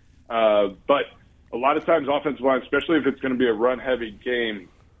for. But a lot of times, offensive line, especially if it's going to be a run-heavy game,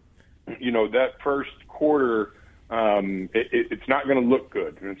 that first quarter, it's not going to look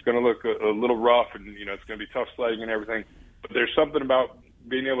good, and it's going to look a little rough, and it's going to be tough sledding and everything. But there's something about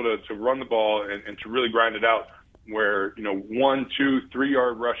being able to run the ball and to really grind it out, where 1, 2, 3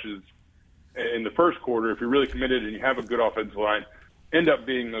 yard rushes in the first quarter, if you're really committed and you have a good offensive line, end up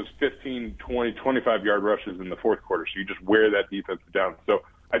being those 15, 20, 25 yard rushes in the fourth quarter. So you just wear that defense down. So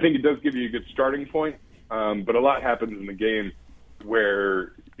I think it does give you a good starting point, but a lot happens in the game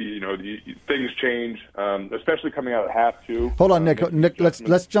where things change, especially coming out of half too. Hold on, Nick.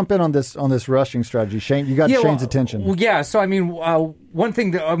 Let's jump in on this rushing strategy. Shane, you got Shane's attention. Well, yeah. So I mean, one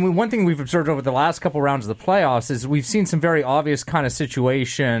thing we've observed over the last couple rounds of the playoffs is we've seen some very obvious kind of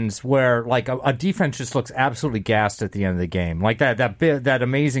situations where like a defense just looks absolutely gassed at the end of the game, like that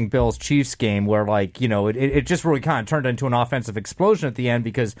amazing Bills Chiefs game where it just really kind of turned into an offensive explosion at the end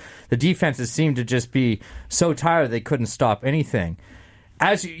because the defenses seemed to just be so tired they couldn't stop anything.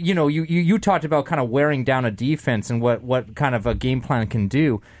 As you talked about kind of wearing down a defense and what kind of a game plan can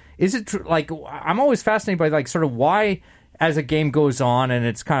do. Is it I'm always fascinated by sort of why, as a game goes on and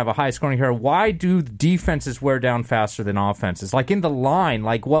it's kind of a high scoring here, why do defenses wear down faster than offenses? Like in the line,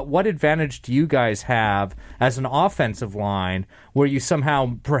 what advantage do you guys have as an offensive line where you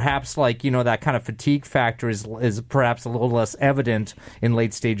somehow perhaps that kind of fatigue factor is perhaps a little less evident in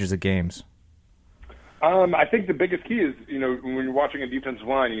late stages of games? I think the biggest key is, when you're watching a defensive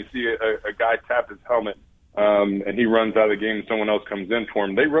line and you see a guy tap his helmet and he runs out of the game and someone else comes in for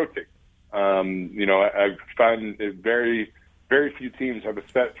him, they rotate. I've found very, very few teams have a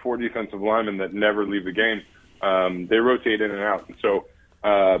set 4 defensive linemen that never leave the game. They rotate in and out. And so,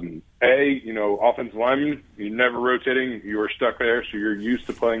 offensive linemen, you're never rotating. You are stuck there, so you're used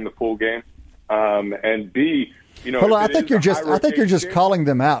to playing the full game. And B, hold on, I think you're just calling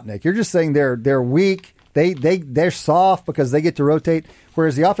them out, Nick. You're just saying they're weak. They're soft because they get to rotate,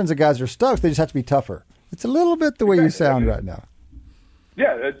 whereas the offensive guys are stuck. They just have to be tougher. It's a little bit the way you sound right now.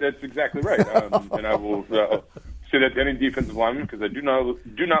 Yeah, that's exactly right. And I will say that to any defensive lineman because I do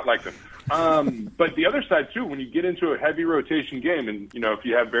not like them. But the other side too, when you get into a heavy rotation game, and if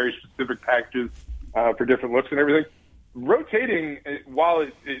you have very specific packages for different looks and everything, rotating, while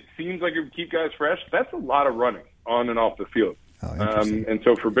it seems like it would keep guys fresh, that's a lot of running on and off the field. Oh, and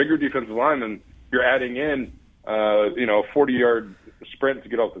so for bigger defensive linemen, you're adding in, a 40-yard sprint to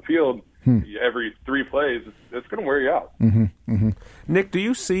get off the field every 3 plays. It's going to wear you out. Mm-hmm. Mm-hmm. Nick, do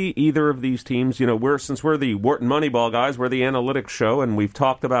you see either of these teams? Since we're the Wharton Moneyball guys, we're the analytics show, and we've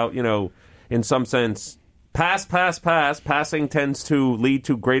talked about, in some sense, pass. Passing tends to lead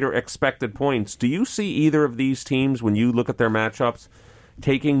to greater expected points. Do you see either of these teams, when you look at their matchups,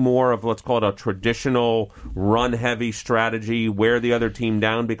 taking more of, let's call it a traditional run-heavy strategy, wear the other team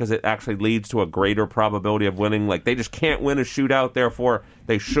down because it actually leads to a greater probability of winning? Like, they just can't win a shootout, therefore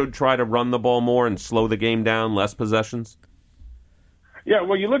they should try to run the ball more and slow the game down, less possessions? Yeah,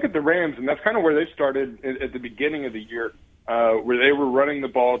 well, you look at the Rams, and that's kind of where they started at the beginning of the year, where they were running the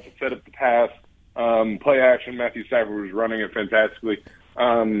ball to set up the pass, play action. Matthew Stafford was running it fantastically.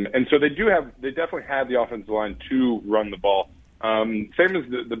 And so they definitely have the offensive line to run the ball. Same as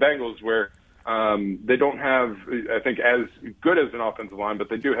the Bengals, where they don't have, I think, as good as an offensive line, but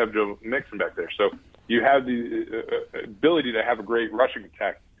they do have Joe Mixon back there. So you have the ability to have a great rushing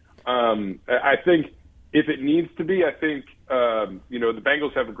attack. I think if it needs to be, I think, the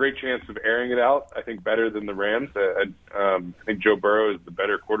Bengals have a great chance of airing it out, I think, better than the Rams. I think Joe Burrow is the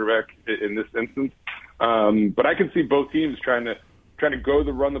better quarterback in this instance. But I can see both teams trying to go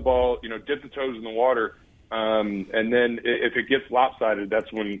run the ball, dip the toes in the water. And then if it gets lopsided,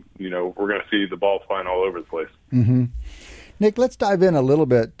 that's when, we're going to see the ball flying all over the place. Mm-hmm. Nick, let's dive in a little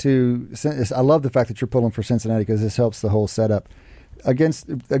bit to – I love the fact that you're pulling for Cincinnati because this helps the whole setup. Back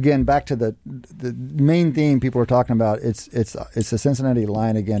to the main theme people are talking about, it's the Cincinnati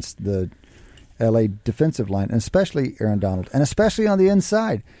line against the L.A. defensive line, and especially Aaron Donald, and especially on the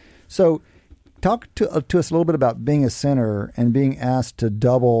inside. So talk to us a little bit about being a center and being asked to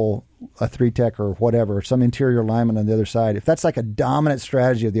double a three-tech or whatever, some interior lineman on the other side. If that's like a dominant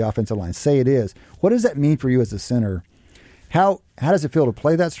strategy of the offensive line, say it is, what does that mean for you as a center? How does it feel to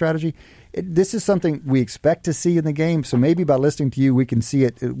play that strategy? This is something we expect to see in the game, so maybe by listening to you, we can see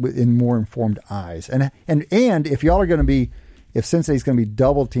it in more informed eyes. And if y'all are going to be, if Cincinnati's going to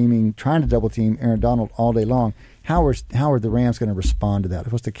be trying to double team Aaron Donald all day long, how are the Rams going to respond to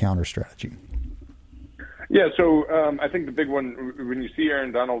that? What's the counter strategy? Yeah, so I think the big one, when you see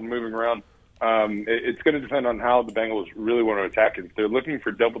Aaron Donald moving around, it's going to depend on how the Bengals really want to attack it. If they're looking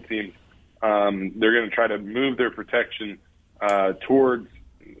for double teams, they're going to try to move their protection towards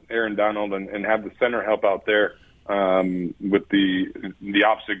Aaron Donald and have the center help out there with the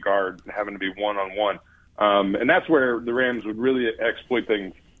opposite guard having to be one-on-one. And that's where the Rams would really exploit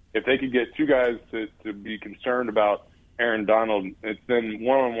things. If they could get two guys to be concerned about Aaron Donald, it's then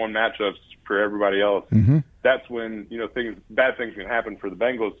one-on-one matchups for everybody else. Mm-hmm. That's when bad things can happen for the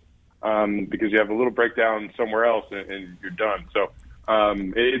Bengals because you have a little breakdown somewhere else and you're done. So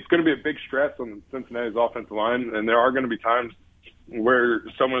it's going to be a big stress on Cincinnati's offensive line, and there are going to be times where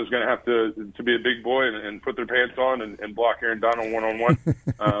someone is going to have to be a big boy and put their pants on and block Aaron Donald one-on-one.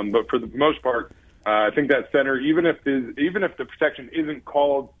 But for the most part, I think that center, even if the protection isn't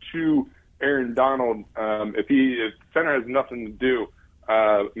called to Aaron Donald, if center has nothing to do,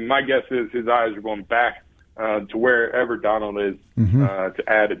 my guess is his eyes are going back to wherever Donald is to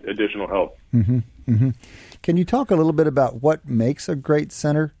add additional help. Mm-hmm. Mm-hmm. Can you talk a little bit about what makes a great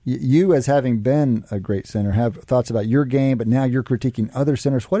center? You, as having been a great center, have thoughts about your game, but now you're critiquing other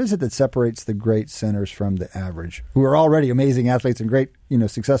centers. What is it that separates the great centers from the average, who are already amazing athletes and great,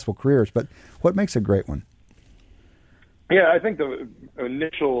 successful careers? But what makes a great one? Yeah, I think the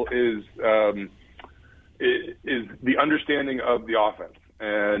initial is the understanding of the offense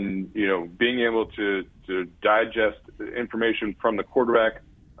and, being able to digest information from the quarterback,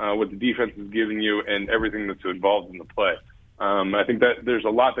 what the defense is giving you, and everything that's involved in the play. I think that there's a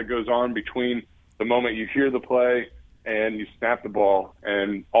lot that goes on between the moment you hear the play and you snap the ball,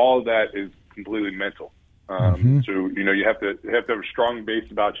 and all of that is completely mental. So you have to have a strong base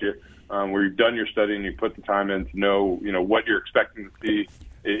about you, where you've done your study and you put the time in to know what you're expecting to see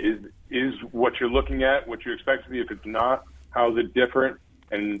is what you're looking at, what you expect to see. If it's not, how is it different?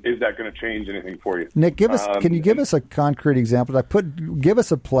 And is that going to change anything for you? Nick, can you give us a concrete example? Give us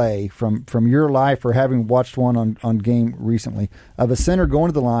a play from your life or having watched one on game recently of a center going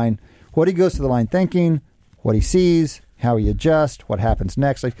to the line, what he goes to the line thinking, what he sees, how he adjusts, what happens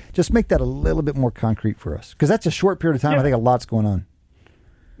next. Just make that a little bit more concrete for us, because that's a short period of time. Yeah. I think a lot's going on.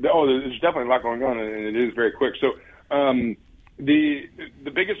 Oh, there's definitely a lot going on, and it is very quick. So the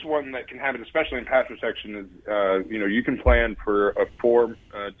biggest one that can happen, especially in pass protection, is you can plan for a 4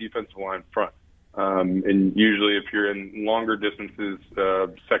 defensive line front, and usually if you're in longer distances,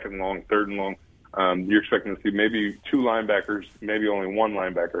 second and long, third and long, you're expecting to see maybe 2 linebackers, maybe only 1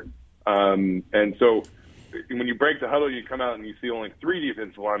 linebacker, and so when you break the huddle, you come out and you see only 3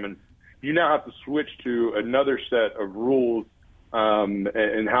 defensive linemen. You now have to switch to another set of rules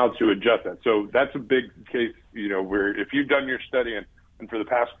and how to adjust that. So that's a big case, where if you've done your study and for the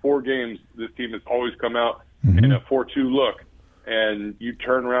past 4 games, this team has always come out in a 4-2 look, and you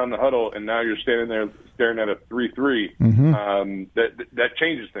turn around the huddle and now you're standing there staring at a 3-3, that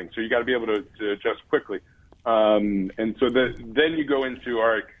changes things. So you got to be able to adjust quickly. And so then you go into, all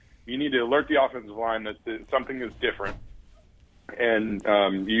right, you need to alert the offensive line that something is different. And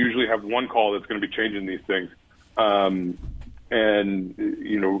you usually have one call that's going to be changing these things. And,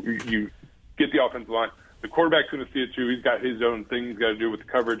 you get the offensive line. The quarterback's going to see it too. He's got his own thing he's got to do with the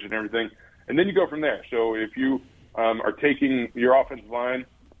coverage and everything. And then you go from there. So if you are taking your offensive line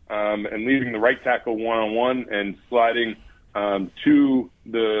and leaving the right tackle one-on-one and sliding to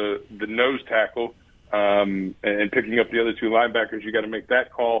the nose tackle and picking up the other two linebackers, you got to make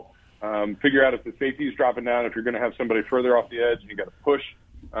that call. Figure out if the safety is dropping down, if you're going to have somebody further off the edge, you got to push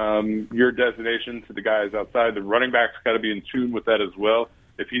your destination to the guys outside. The running back's got to be in tune with that as well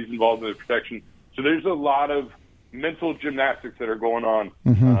if he's involved in the protection. So there's a lot of mental gymnastics that are going on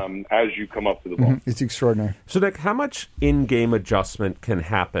as you come up to the ball. It's extraordinary. So, Nick, how much in-game adjustment can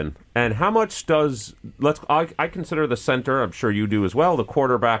happen, and how much does I consider the center, I'm sure you do as well, the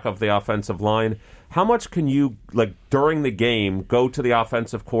quarterback of the offensive line. How much can you, during the game, go to the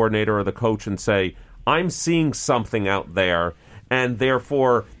offensive coordinator or the coach and say, I'm seeing something out there, and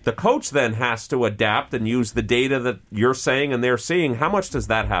therefore the coach then has to adapt and use the data that you're saying and they're seeing? How much does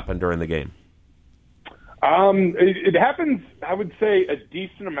that happen during the game? It happens, I would say, a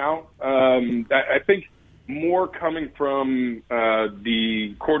decent amount. I think more coming from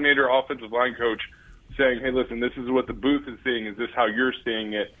the coordinator, offensive line coach, saying, hey, listen, this is what the booth is seeing. Is this how you're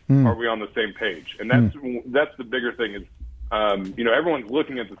seeing it? Are we on the same page? And that's the bigger thing is, everyone's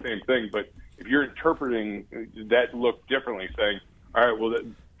looking at the same thing, but if you're interpreting that look differently, saying, all right, well,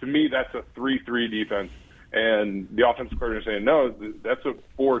 to me, that's a 3-3 defense. And the offensive coordinator saying, no, that's a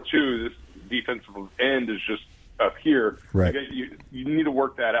 4-2. This defensive end is just up here. Right. You need to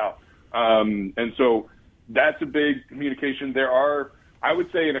work that out. And so that's a big communication. There are, I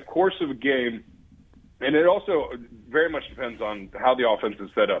would say, in a course of a game, and it also very much depends on how the offense is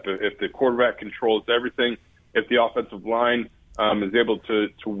set up. If the quarterback controls everything, if the offensive line is able to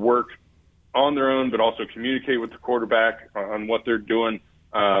work on their own, but also communicate with the quarterback on what they're doing.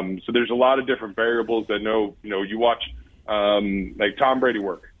 So there's a lot of different variables that you watch like Tom Brady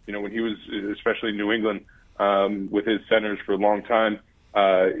work. When he was, especially in New England, with his centers for a long time,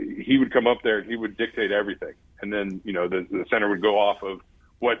 he would come up there and he would dictate everything. And then, the center would go off of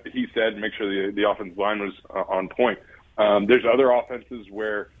what he said and make sure the offensive line was on point. There's other offenses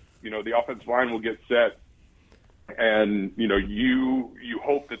where, the offensive line will get set and, you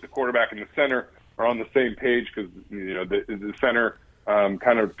hope that the quarterback and the center are on the same page because, the center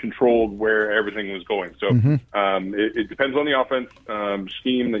kind of controlled where everything was going. So it depends on the offense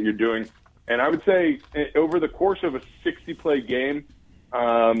scheme that you're doing. And I would say over the course of a 60-play game,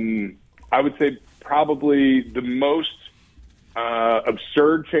 I would say probably the most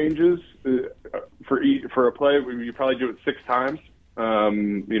absurd changes for a play, you probably do it 6 times,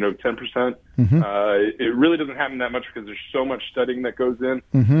 10%. It really doesn't happen that much because there's so much studying that goes in,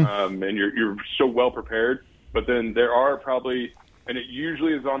 and you're so well prepared. But then there are probably, and it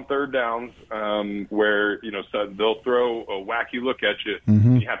usually is on third downs, where so they'll throw a wacky look at you,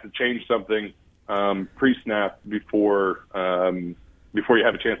 and you have to change something pre-snap before you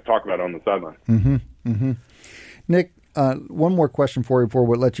have a chance to talk about it on the sideline. Nick, one more question for you before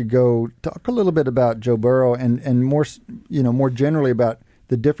we let you go. Talk a little bit about Joe Burrow and more, more generally about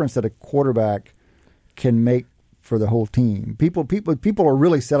the difference that a quarterback can make for the whole team. People are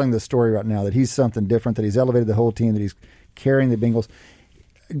really selling the story right now that he's something different, that he's elevated the whole team, that he's carrying the Bengals.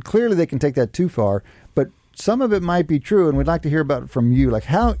 Clearly, they can take that too far, but some of it might be true, and we'd like to hear about it from you. Like,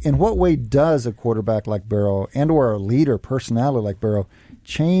 in what way does a quarterback like Burrow and/or a leader, personality like Burrow,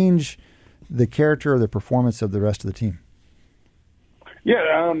 change the character or the performance of the rest of the team?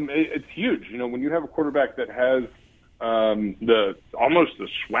 Yeah, it's huge. When you have a quarterback that has almost the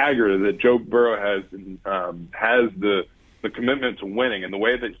swagger that Joe Burrow has the commitment to winning, and the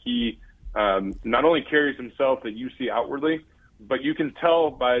way that he not only carries himself that you see outwardly, but you can tell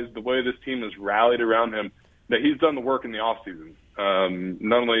by the way this team has rallied around him that he's done the work in the offseason.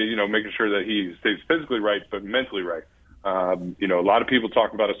 Not only, making sure that he stays physically right, but mentally right. A lot of people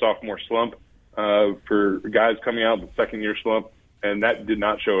talk about a sophomore slump for guys coming out of the second-year slump, and that did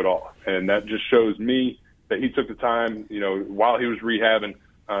not show at all. And that just shows me that he took the time, while he was rehabbing,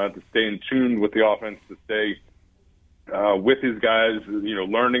 to stay in tune with the offense, to stay with his guys,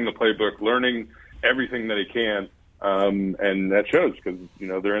 learning the playbook, learning everything that he can. And that shows because,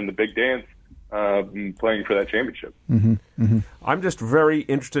 they're in the big dance playing for that championship. I'm just very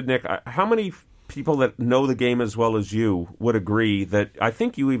interested, Nick. How many people that know the game as well as you would agree that, I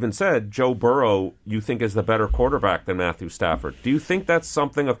think you even said, Joe Burrow you think is the better quarterback than Matthew Stafford? Do you think that's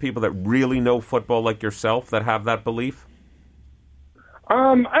something of people that really know football like yourself that have that belief?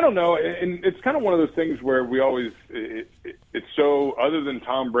 I don't know, and it's kind of one of those things where we always it's so, other than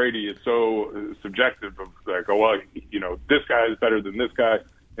Tom Brady, it's so subjective of like, oh well, this guy is better than this guy,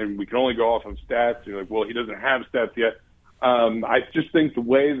 and we can only go off of stats. You're like, well, he doesn't have stats yet. I just think the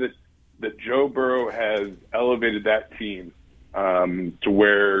way that Joe Burrow has elevated that team to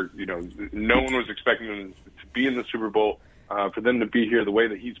where no one was expecting them to be in the Super Bowl, for them to be here, the way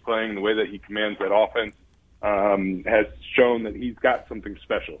that he's playing, the way that he commands that offense. Has shown that he's got something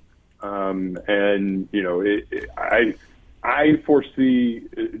special, and I foresee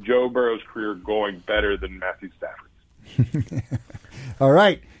Joe Burrow's career going better than Matthew Stafford's. All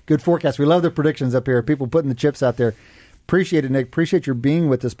right, good forecast. We love the predictions up here. People putting the chips out there. Appreciate it, Nick. Appreciate your being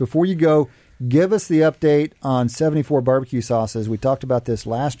with us. Before you go, give us the update on 74 barbecue sauces. We talked about this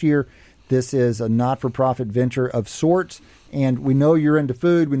last year. This is a not-for-profit venture of sorts, and we know you're into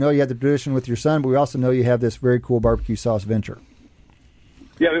food. We know you have the tradition with your son, but we also know you have this very cool barbecue sauce venture.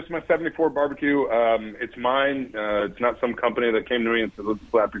 Yeah, this is my 74 barbecue. It's mine. It's not some company that came to me and said, let's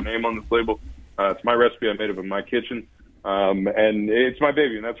slap your name on this label. It's my recipe. I made it in my kitchen, and it's my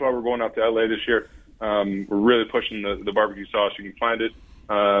baby, and that's why we're going out to L.A. this year. We're really pushing the barbecue sauce. You can find it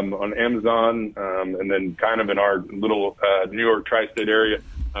on Amazon, and then kind of in our little New York tri-state area.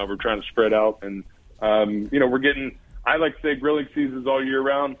 We're trying to spread out, and we're getting, I like to say, grilling seasons all year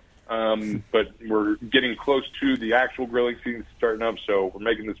round, but we're getting close to the actual grilling season starting up, so we're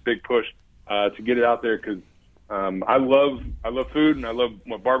making this big push to get it out there, because I love food, and I love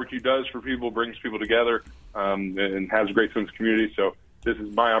what barbecue does for people, brings people together, and has a great sense of community. So this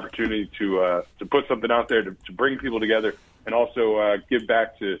is my opportunity to put something out there to bring people together, and also give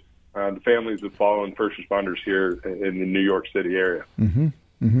back to the families of fallen first responders here in the New York City area. Mm-hmm.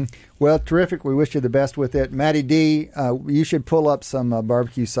 Mm-hmm. Well, terrific. We wish you the best with it. Matty D, you should pull up some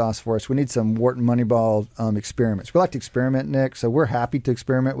barbecue sauce for us. We need some Wharton Moneyball experiments. We like to experiment, Nick, so we're happy to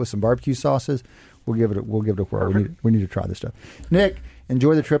experiment with some barbecue sauces. We'll give it a whirl. We need to try this stuff. Nick,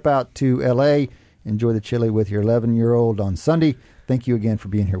 enjoy the trip out to L.A. Enjoy the chili with your 11-year-old on Sunday. Thank you again for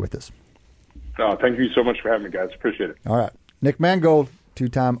being here with us. Thank you so much for having me, guys. Appreciate it. All right. Nick Mangold,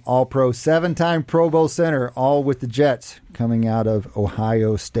 2-time All-Pro, 7-time Pro Bowl center, all with the Jets, coming out of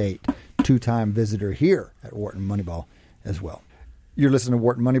Ohio State. 2-time visitor here at Wharton Moneyball as well. You're listening to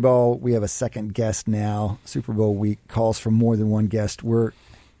Wharton Moneyball. We have a second guest now. Super Bowl week calls for more than one guest. We're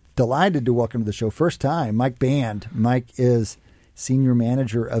delighted to welcome to the show, first time, Mike Band. Mike is Senior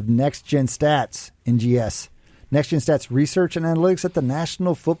Manager of Next Gen Stats, NGS. Next Gen Stats Research and Analytics at the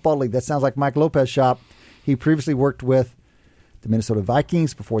National Football League. That sounds like Mike Lopez's shop. He previously worked with the Minnesota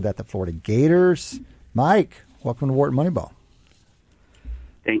Vikings, before that the Florida Gators. Mike, welcome to Wharton Moneyball.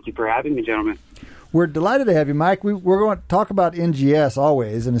 Thank you for having me, gentlemen. We're delighted to have you, Mike. We're going to talk about NGS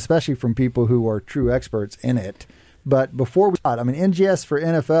always, and especially from people who are true experts in it. But before we start, NGS for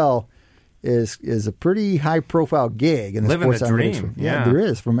NFL is a pretty high-profile gig in the living sports the analytics. dream. Yeah, there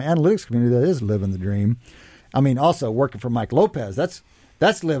is. From an analytics community, that is living the dream. Also working for Mike Lopez,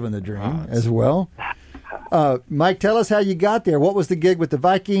 that's living the dream as well. Mike, tell us how you got there. What was the gig with the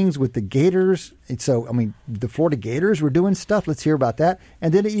Vikings, with the Gators? And so, the Florida Gators were doing stuff. Let's hear about that.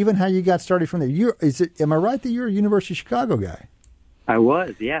 And then even how you got started from there. Am I right that you're a University of Chicago guy? I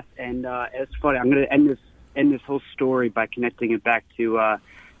was, yes. And it's funny. I'm going to end this whole story by connecting it back to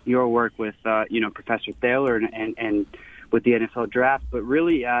your work with Professor Thaler and with the NFL draft. But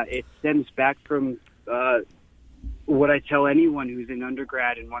really, it stems back from what I tell anyone who's in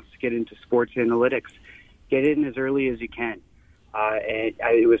undergrad and wants to get into sports analytics. Get in as early as you can.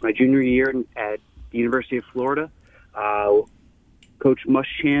 It was my junior year at the University of Florida. Coach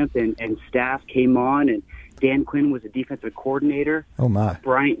Muschamp and staff came on, and Dan Quinn was a defensive coordinator. Oh, my.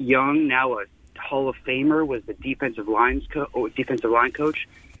 Bryant Young, now a Hall of Famer, was the defensive line coach.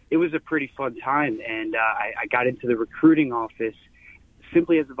 It was a pretty fun time, and I got into the recruiting office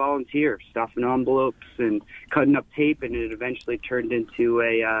simply as a volunteer, stuffing envelopes and cutting up tape, and it eventually turned into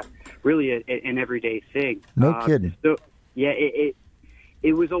an everyday thing. No kidding. So, yeah,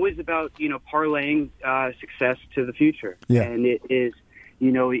 it was always about, parlaying success to the future. Yeah. And it is,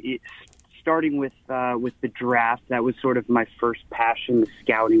 it's starting with the draft. That was sort of my first passion, the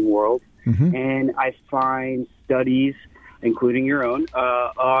scouting world. Mm-hmm. And I find studies, including your own,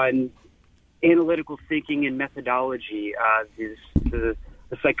 on analytical thinking and methodology, the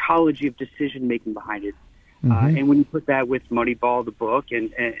psychology of decision-making behind it. Mm-hmm. And when you put that with Moneyball, the book,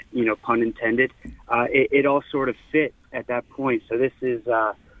 and pun intended, it all sort of fit at that point. So this is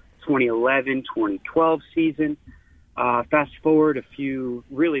 2011, 2012 season. Fast forward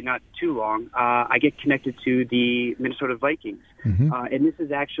really not too long, I get connected to the Minnesota Vikings. Mm-hmm. And this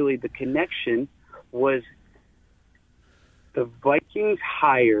is actually, the connection was the Vikings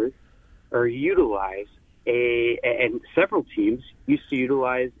hired or utilize and several teams used to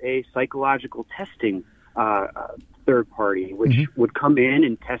utilize a psychological testing third party, which would come in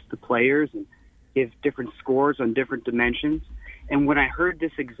and test the players and give different scores on different dimensions. And when I heard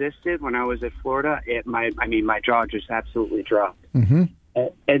this existed when I was at Florida, my jaw just absolutely dropped. Mm-hmm.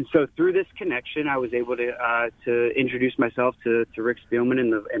 And so through this connection, I was able to introduce myself to Rick Spielman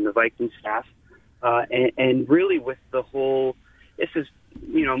and the Vikings staff. And really with the whole, this is,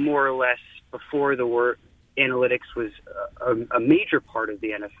 more or less before the word analytics was a major part of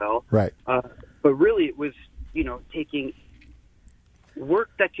the NFL. Right. But really it was, taking work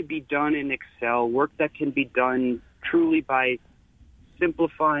that could be done in Excel, work that can be done truly by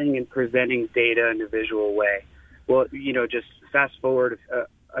simplifying and presenting data in a visual way. Well, just fast forward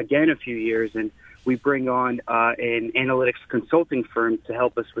again a few years, and we bring on an analytics consulting firm to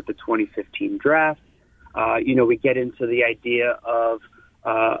help us with the 2015 draft. We get into the idea of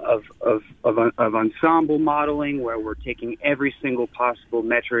ensemble modeling, where we're taking every single possible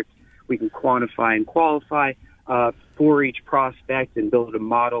metric we can quantify and qualify for each prospect and build a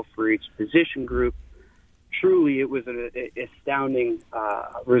model for each position group. Truly, it was an astounding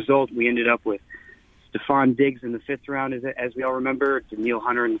result. We ended up with Stephon Diggs in the 5th round, as we all remember, Daniil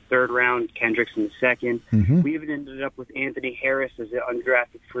Hunter in the 3rd round, Kendricks in the 2nd. Mm-hmm. We even ended up with Anthony Harris as an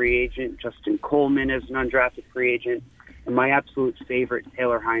undrafted free agent, Justin Coleman as an undrafted free agent, and my absolute favorite,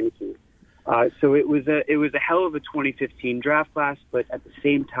 Taylor Heineke. So it was a hell of a 2015 draft class, but at the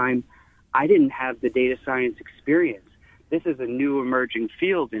same time, I didn't have the data science experience. This is a new emerging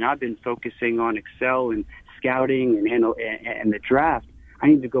field, and I've been focusing on Excel and scouting and the draft. I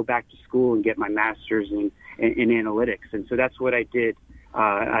need to go back to school and get my master's in analytics. And so that's what I did.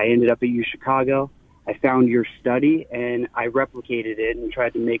 I ended up at UChicago. I found your study, and I replicated it and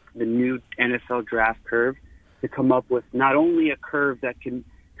tried to make the new NFL draft curve to come up with not only a curve that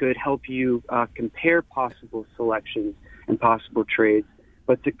could help you compare possible selections and possible trades,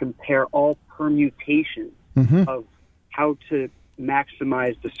 but to compare all permutations of how to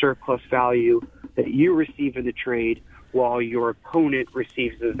maximize the surplus value that you receive in the trade while your opponent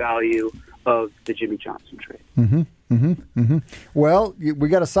receives the value of the Jimmy Johnson trade. Mm-hmm. Mm-hmm. Mm-hmm. Well, we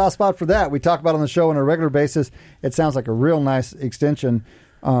got a soft spot for that. We talk about it on the show on a regular basis. It sounds like a real nice extension,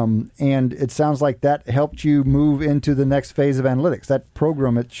 and it sounds like that helped you move into the next phase of analytics. That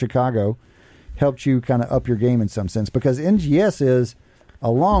program at Chicago helped you kind of up your game in some sense, because NGS is a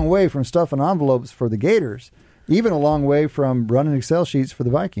long way from stuffing envelopes for the Gators, even a long way from running Excel sheets for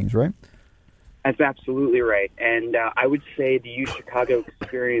the Vikings, right? That's absolutely right. And I would say the UChicago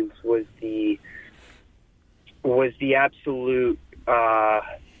experience was the absolute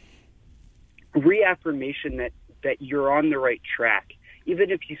reaffirmation that you're on the right track.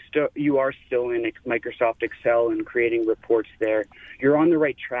 Even if you are still in Microsoft Excel and creating reports there, you're on the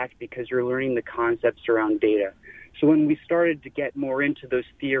right track because you're learning the concepts around data. So when we started to get more into those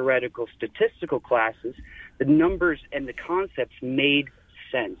theoretical statistical classes, the numbers and the concepts made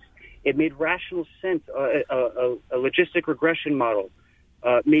sense. It made rational sense. A logistic regression model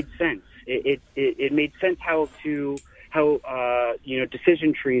made sense. It made sense how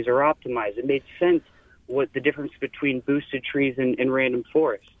decision trees are optimized. It made sense what the difference between boosted trees and random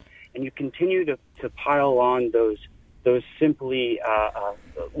forests. And you continue to pile on those simply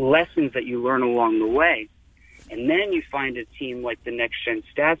lessons that you learn along the way. And then you find a team like the Next Gen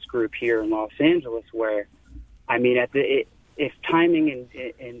Stats Group here in Los Angeles, where, I mean, if timing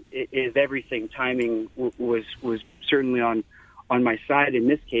and is everything, timing was certainly on my side in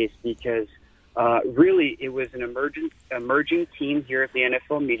this case, because really it was an emerging team here at the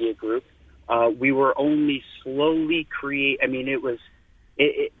NFL Media Group. We were only slowly to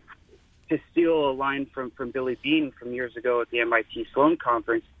steal a line from Billy Beane from years ago at the MIT Sloan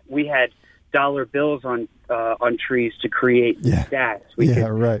Conference. We had dollar bills on trees to create stats. We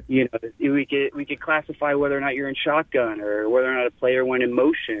could classify whether or not you're in shotgun, or whether or not a player went in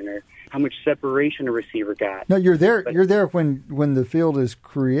motion, or how much separation a receiver got. No, you're there. You're there when the field is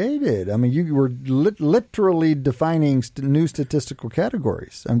created. I mean, you were literally defining new statistical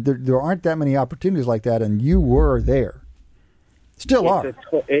categories. I mean, there aren't that many opportunities like that, and you were there. Still are.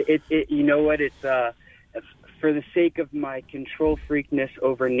 You know what? It's for the sake of my control freakness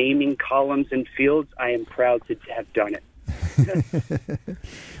over naming columns and fields, I am proud to have done it.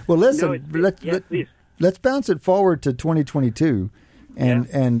 Well, listen, let's bounce it forward to 2022,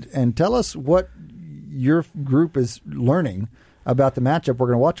 and tell us what your group is learning about the matchup we're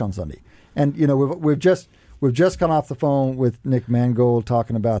going to watch on Sunday. And we've just gone off the phone with Nick Mangold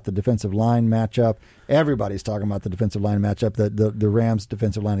talking about the defensive line matchup. Everybody's talking about the defensive line matchup, the Rams'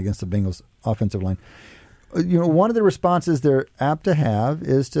 defensive line against the Bengals' offensive line. one of the responses they're apt to have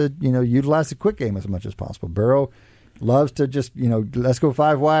is to, utilize the quick game as much as possible. Burrow loves to just, let's go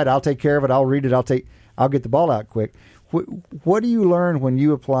 5 wide. I'll take care of it. I'll read it. I'll get the ball out quick. What do you learn when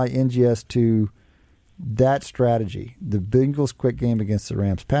you apply NGS to that strategy, the Bengals quick game against the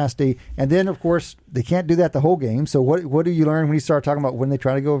Rams pass D? And then, of course, they can't do that the whole game. So what do you learn when you start talking about when they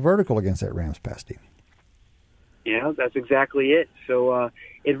try to go vertical against that Rams pass D? Yeah, that's exactly it. So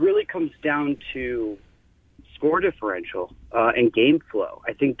it really comes down to score differential and game flow.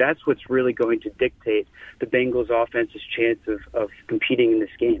 I think that's what's really going to dictate the Bengals' offense's chance of competing in this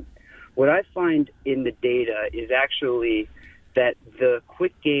game. What I find in the data is actually that the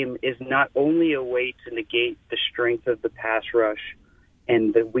quick game is not only a way to negate the strength of the pass rush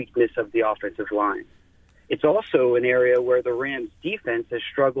and the weakness of the offensive line. It's also an area where the Rams' defense has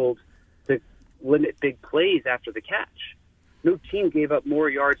struggled to limit big plays after the catch. No team gave up more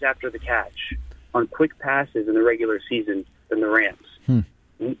yards after the catch on quick passes in the regular season than the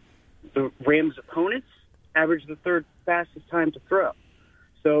Rams. The Rams' opponents averaged the third fastest time to throw.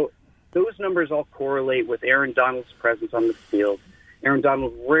 So those numbers all correlate with Aaron Donald's presence on the field. Aaron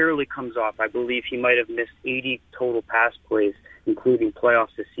Donald rarely comes off. I believe he might have missed 80 total pass plays, including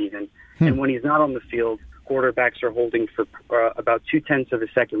playoffs this season. And when he's not on the field, quarterbacks are holding for about 0.2 of a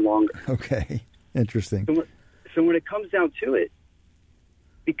second longer. Okay, interesting. So when it comes down to it,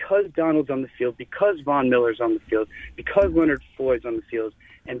 because Donald's on the field, because Von Miller's on the field, because Leonard Floyd's on the field,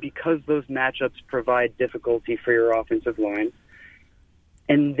 and because those matchups provide difficulty for your offensive line,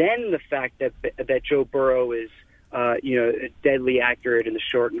 and then the fact that Joe Burrow is, deadly accurate in the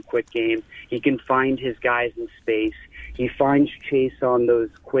short and quick game, he can find his guys in space. He finds Chase on those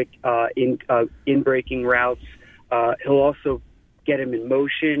quick in-breaking routes. He'll also get him in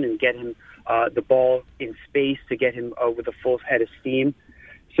motion and get him the ball in space to get him with a full head of steam.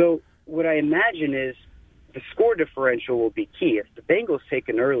 So what I imagine is the score differential will be key. If the Bengals take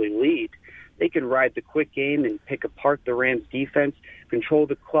an early lead, they can ride the quick game and pick apart the Rams' defense, control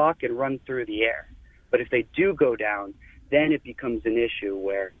the clock, and run through the air. But if they do go down, then it becomes an issue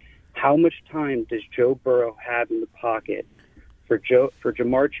where how much time does Joe Burrow have in the pocket for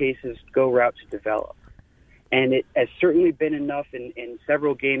Jamar Chase's go route to develop? And it has certainly been enough in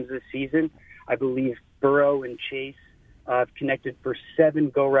several games this season. I believe Burrow and Chase have connected for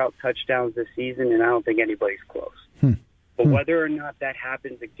 7 go-route touchdowns this season, and I don't think anybody's close. But whether or not that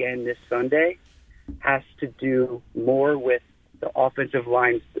happens again this Sunday has to do more with the offensive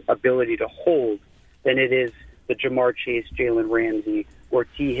line's ability to hold than it is the Jamar Chase, Jalen Ramsey, or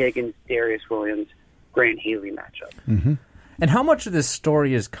T. Higgins, Darius Williams, Grant Haley matchup. And how much of this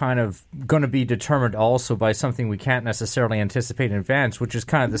story is kind of going to be determined also by something we can't necessarily anticipate in advance, which is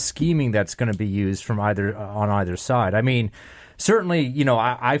kind of the scheming that's going to be used from on either side. I mean, certainly,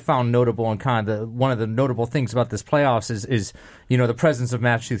 I found notable and kind of one of the notable things about this playoffs is the presence of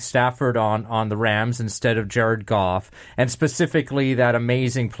Matthew Stafford on the Rams instead of Jared Goff, and specifically that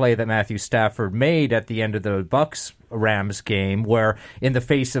amazing play that Matthew Stafford made at the end of the Bucs-Rams game, where in the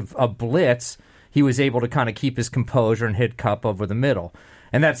face of a blitz, he was able to kind of keep his composure and hit Kupp over the middle.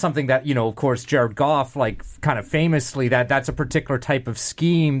 And that's something that, of course, Jared Goff, kind of famously, that's a particular type of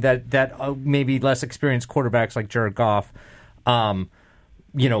scheme that maybe less experienced quarterbacks like Jared Goff,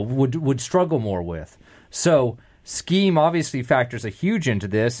 would struggle more with. So scheme obviously factors a huge into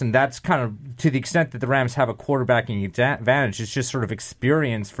this, and that's kind of to the extent that the Rams have a quarterbacking advantage. It's just sort of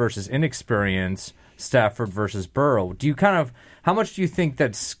experience versus inexperience, Stafford versus Burrow. How much do you think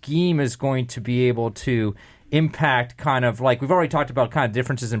that scheme is going to be able to impact kind of like we've already talked about kind of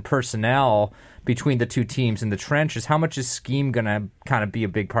differences in personnel between the two teams in the trenches? How much is scheme going to kind of be a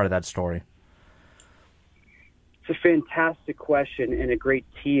big part of that story? It's a fantastic question and a great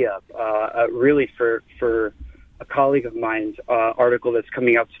tee-up, really for a colleague of mine's article that's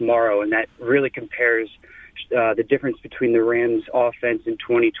coming out tomorrow, and that really compares the difference between the Rams' offense in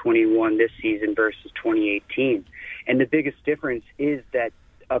 2021 this season versus 2018. And the biggest difference is that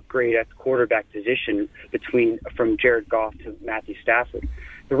upgrade at the quarterback position from Jared Goff to Matthew Stafford.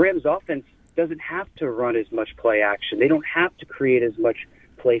 The Rams' offense doesn't have to run as much play action. They don't have to create as much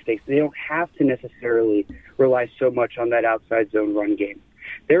play fake. They don't have to necessarily rely so much on that outside zone run game.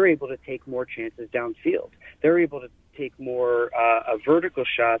 They're able to take more chances downfield. They're able to take more vertical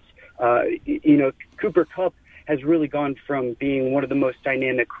shots. Cooper Kupp has really gone from being one of the most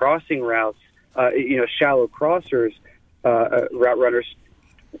dynamic crossing routes, shallow crossers, route runners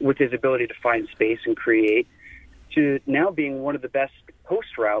with his ability to find space and create, to now being one of the best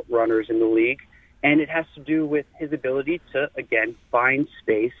post route runners in the league. And it has to do with his ability to, again, find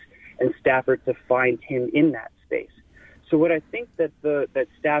space and Stafford to find him in that space. So what I think that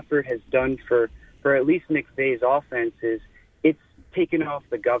Stafford has done for for at least McVay's offense is it's taken off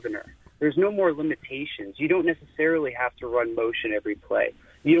the governor. There's no more limitations. You don't necessarily have to run motion every play.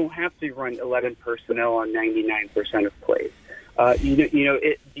 You don't have to run 11 personnel on 99% of plays.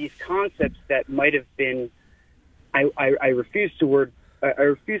 These concepts that might have been, I refuse to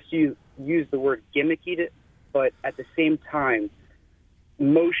use the word gimmicky, but at the same time,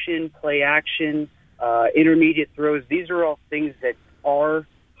 motion, play action, intermediate throws, these are all things that are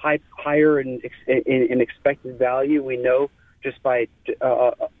higher in expected value. We know just by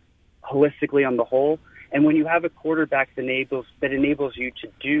holistically on the whole. And when you have a quarterback that enables you to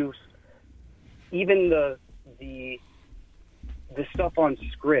do even the stuff on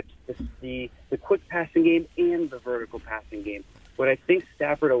script, the quick passing game and the vertical passing game. What I think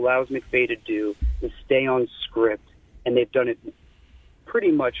Stafford allows McVay to do is stay on script, and they've done it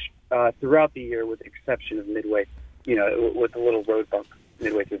pretty much throughout the year, with the exception of midway, with a little road bump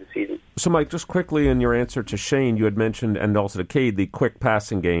midway through the season. So, Mike, just quickly in your answer to Shane, you had mentioned, and also to Cade, the quick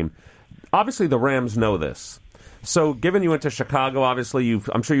passing game. Obviously, the Rams know this. So, given you went to Chicago, obviously,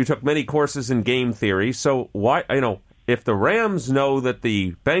 I'm sure you took many courses in game theory. So, why, if the Rams know that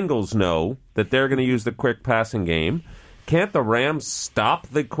the Bengals know that they're going to use the quick passing game, can't the Rams stop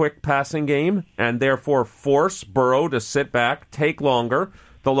the quick passing game and therefore force Burrow to sit back, take longer?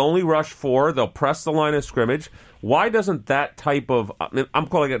 They'll only rush 4. They'll press the line of scrimmage. Why doesn't that type of, I'm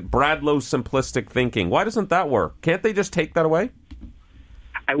calling it Bradlow simplistic thinking, why doesn't that work? Can't they just take that away?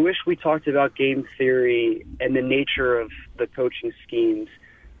 I wish we talked about game theory and the nature of the coaching schemes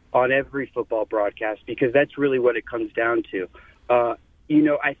on every football broadcast, because that's really what it comes down to. I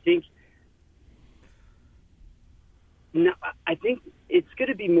think it's going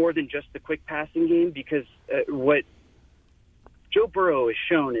to be more than just the quick passing game, because what Joe Burrow has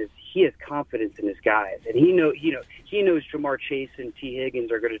shown is he has confidence in his guys, and he knows Jamar Chase and T.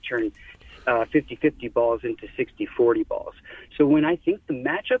 Higgins are going to turn 50-50 balls into 60-40 balls. So when I think the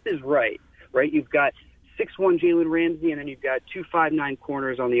matchup is right, you've got 6'1" Jalen Ramsey, and then you've got 2 5'9"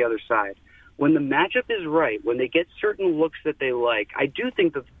 corners on the other side. When the matchup is right, when they get certain looks that they like, I do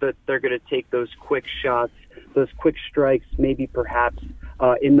think that they're going to take those quick shots, those quick strikes, maybe perhaps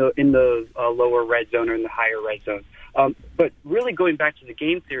in the lower red zone or in the higher red zone. But really going back to the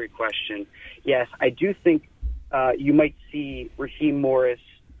game theory question, yes, I do think you might see Raheem Morris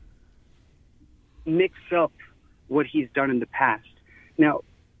mix up what he's done in the past. Now,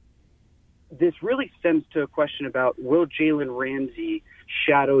 this really stems to a question about, will Jalen Ramsey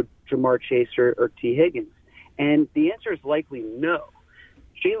shadow Jamar Chase or T. Higgins? And the answer is likely no.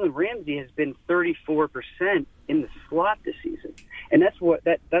 Jalen Ramsey has been 34% in the slot this season. And that's what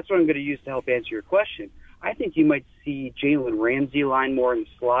I'm going to use to help answer your question. I think you might see Jalen Ramsey line more in the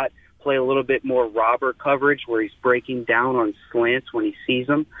slot, play a little bit more robber coverage where he's breaking down on slants when he sees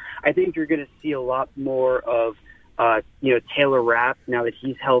them. I think you're going to see a lot more of Taylor Rapp. Now that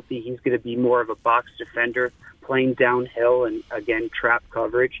he's healthy, he's going to be more of a box defender, playing downhill and, again, trap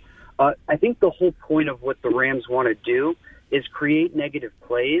coverage. I think the whole point of what the Rams want to do is create negative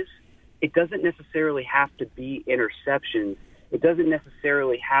plays. It doesn't necessarily have to be interceptions. It doesn't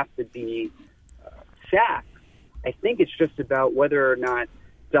necessarily have to be sacks. I think it's just about whether or not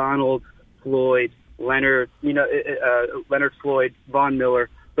Donald, Floyd, Leonard Floyd, Von Miller,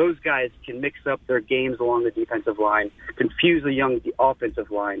 those guys can mix up their games along the defensive line, confuse the young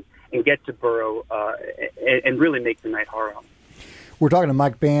offensive line, and get to Burrow and really make the night hard on them. We're talking to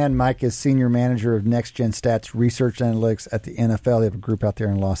Mike Bann. Mike is Senior Manager of Next Gen Stats Research Analytics at the NFL. They have a group out there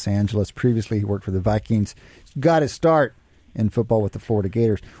in Los Angeles. Previously, he worked for the Vikings. He's got his start in football with the Florida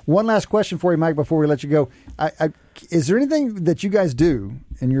Gators. One last question for you, Mike, before we let you go. Is there anything that you guys do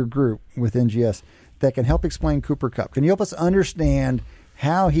in your group with NGS that can help explain Cooper Kupp? Can you help us understand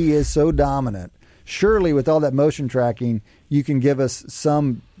how he is so dominant? Surely, with all that motion tracking, you can give us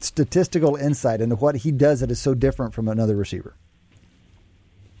some statistical insight into what he does that is so different from another receiver.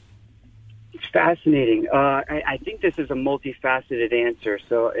 It's fascinating. I think this is a multifaceted answer.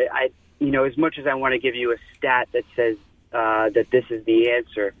 So, as much as I want to give you a stat that says that this is the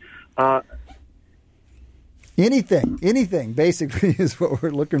answer, anything, basically, is what we're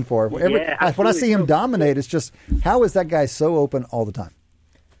looking for. When I see him dominate, it's just, how is that guy so open all the time?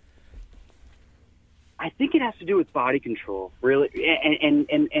 I think it has to do with body control, really,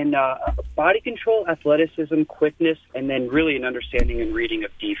 and body control, athleticism, quickness, and then really an understanding and reading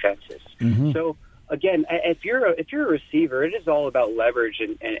of defenses. Mm-hmm. So, again, if you're a receiver, it is all about leverage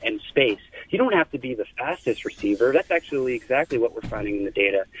and space. You don't have to be the fastest receiver. That's actually exactly what we're finding in the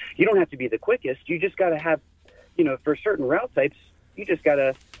data. You don't have to be the quickest. You just got to have, for certain route types, you just got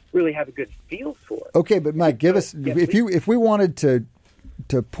to really have a good feel for it. Okay, but Mike, give us if we wanted to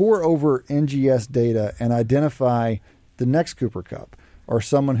to pour over NGS data and identify the next Cooper Cup or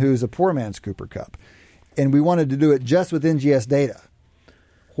someone who's a poor man's Cooper Cup, and we wanted to do it just with NGS data,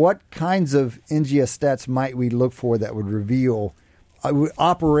 what kinds of NGS stats might we look for that would reveal, would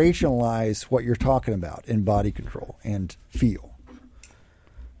operationalize what you're talking about in body control and feel?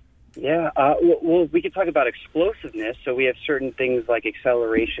 Yeah, well, we could talk about explosiveness. So we have certain things like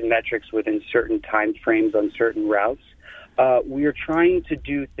acceleration metrics within certain time frames on certain routes. We are trying to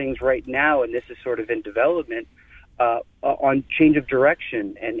do things right now, and this is sort of in development, on change of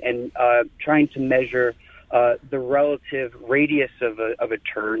direction and trying to measure the relative radius of a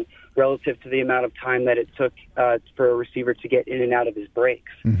turn relative to the amount of time that it took for a receiver to get in and out of his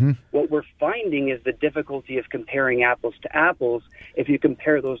breaks. Mm-hmm. What we're finding is the difficulty of comparing apples to apples if you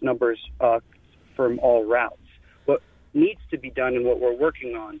compare those numbers from all routes. What needs to be done and what we're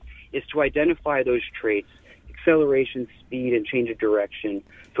working on is to identify those traits, acceleration, speed, and change of direction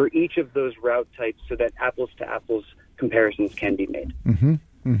for each of those route types so that apples to apples comparisons can be made. Mm-hmm.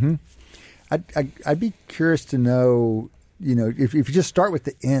 Mm-hmm. I'd be curious to know, if you just start with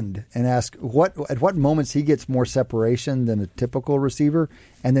the end and ask at what moments he gets more separation than a typical receiver,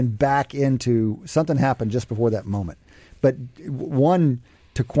 and then back into something happened just before that moment. But one,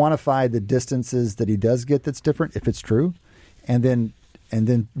 to quantify the distances that he does get that's different, if it's true, and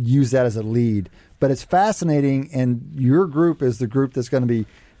then use that as a lead. But it's fascinating, and your group is the group that's going to be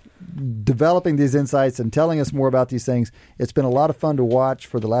developing these insights and telling us more about these things. It's been a lot of fun to watch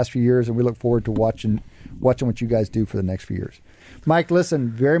for the last few years, and we look forward to watching what you guys do for the next few years. Mike,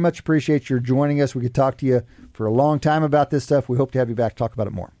 listen, very much appreciate your joining us. We could talk to you for a long time about this stuff. We hope to have you back to talk about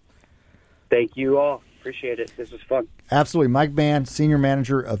it more. Thank you all. Appreciate it. This was fun. Absolutely. Mike Band, Senior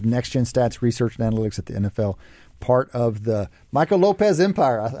Manager of Next Gen Stats Research and Analytics at the NFL, part of the Michael Lopez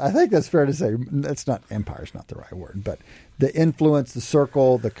empire. I think that's fair to say. That's not empire, is not the right word, but the influence, the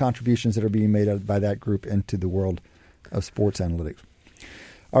circle, the contributions that are being made by that group into the world of sports analytics.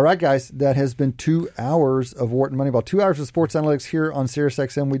 All right, guys, that has been 2 hours of Wharton Moneyball, 2 hours of sports analytics here on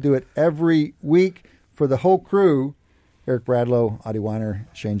SiriusXM. We do it every week for the whole crew. Eric Bradlow, Adi Weiner,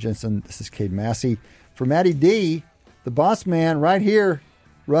 Shane Jensen. This is Cade Massey. For Matty D, the boss man right here,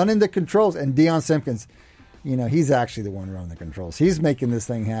 running the controls, and Deion Simpkins. He's actually the one running the controls. He's making this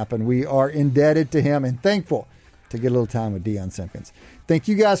thing happen. We are indebted to him and thankful to get a little time with Deion Simpkins. Thank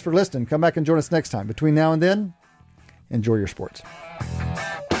you guys for listening. Come back and join us next time. Between now and then, enjoy your sports.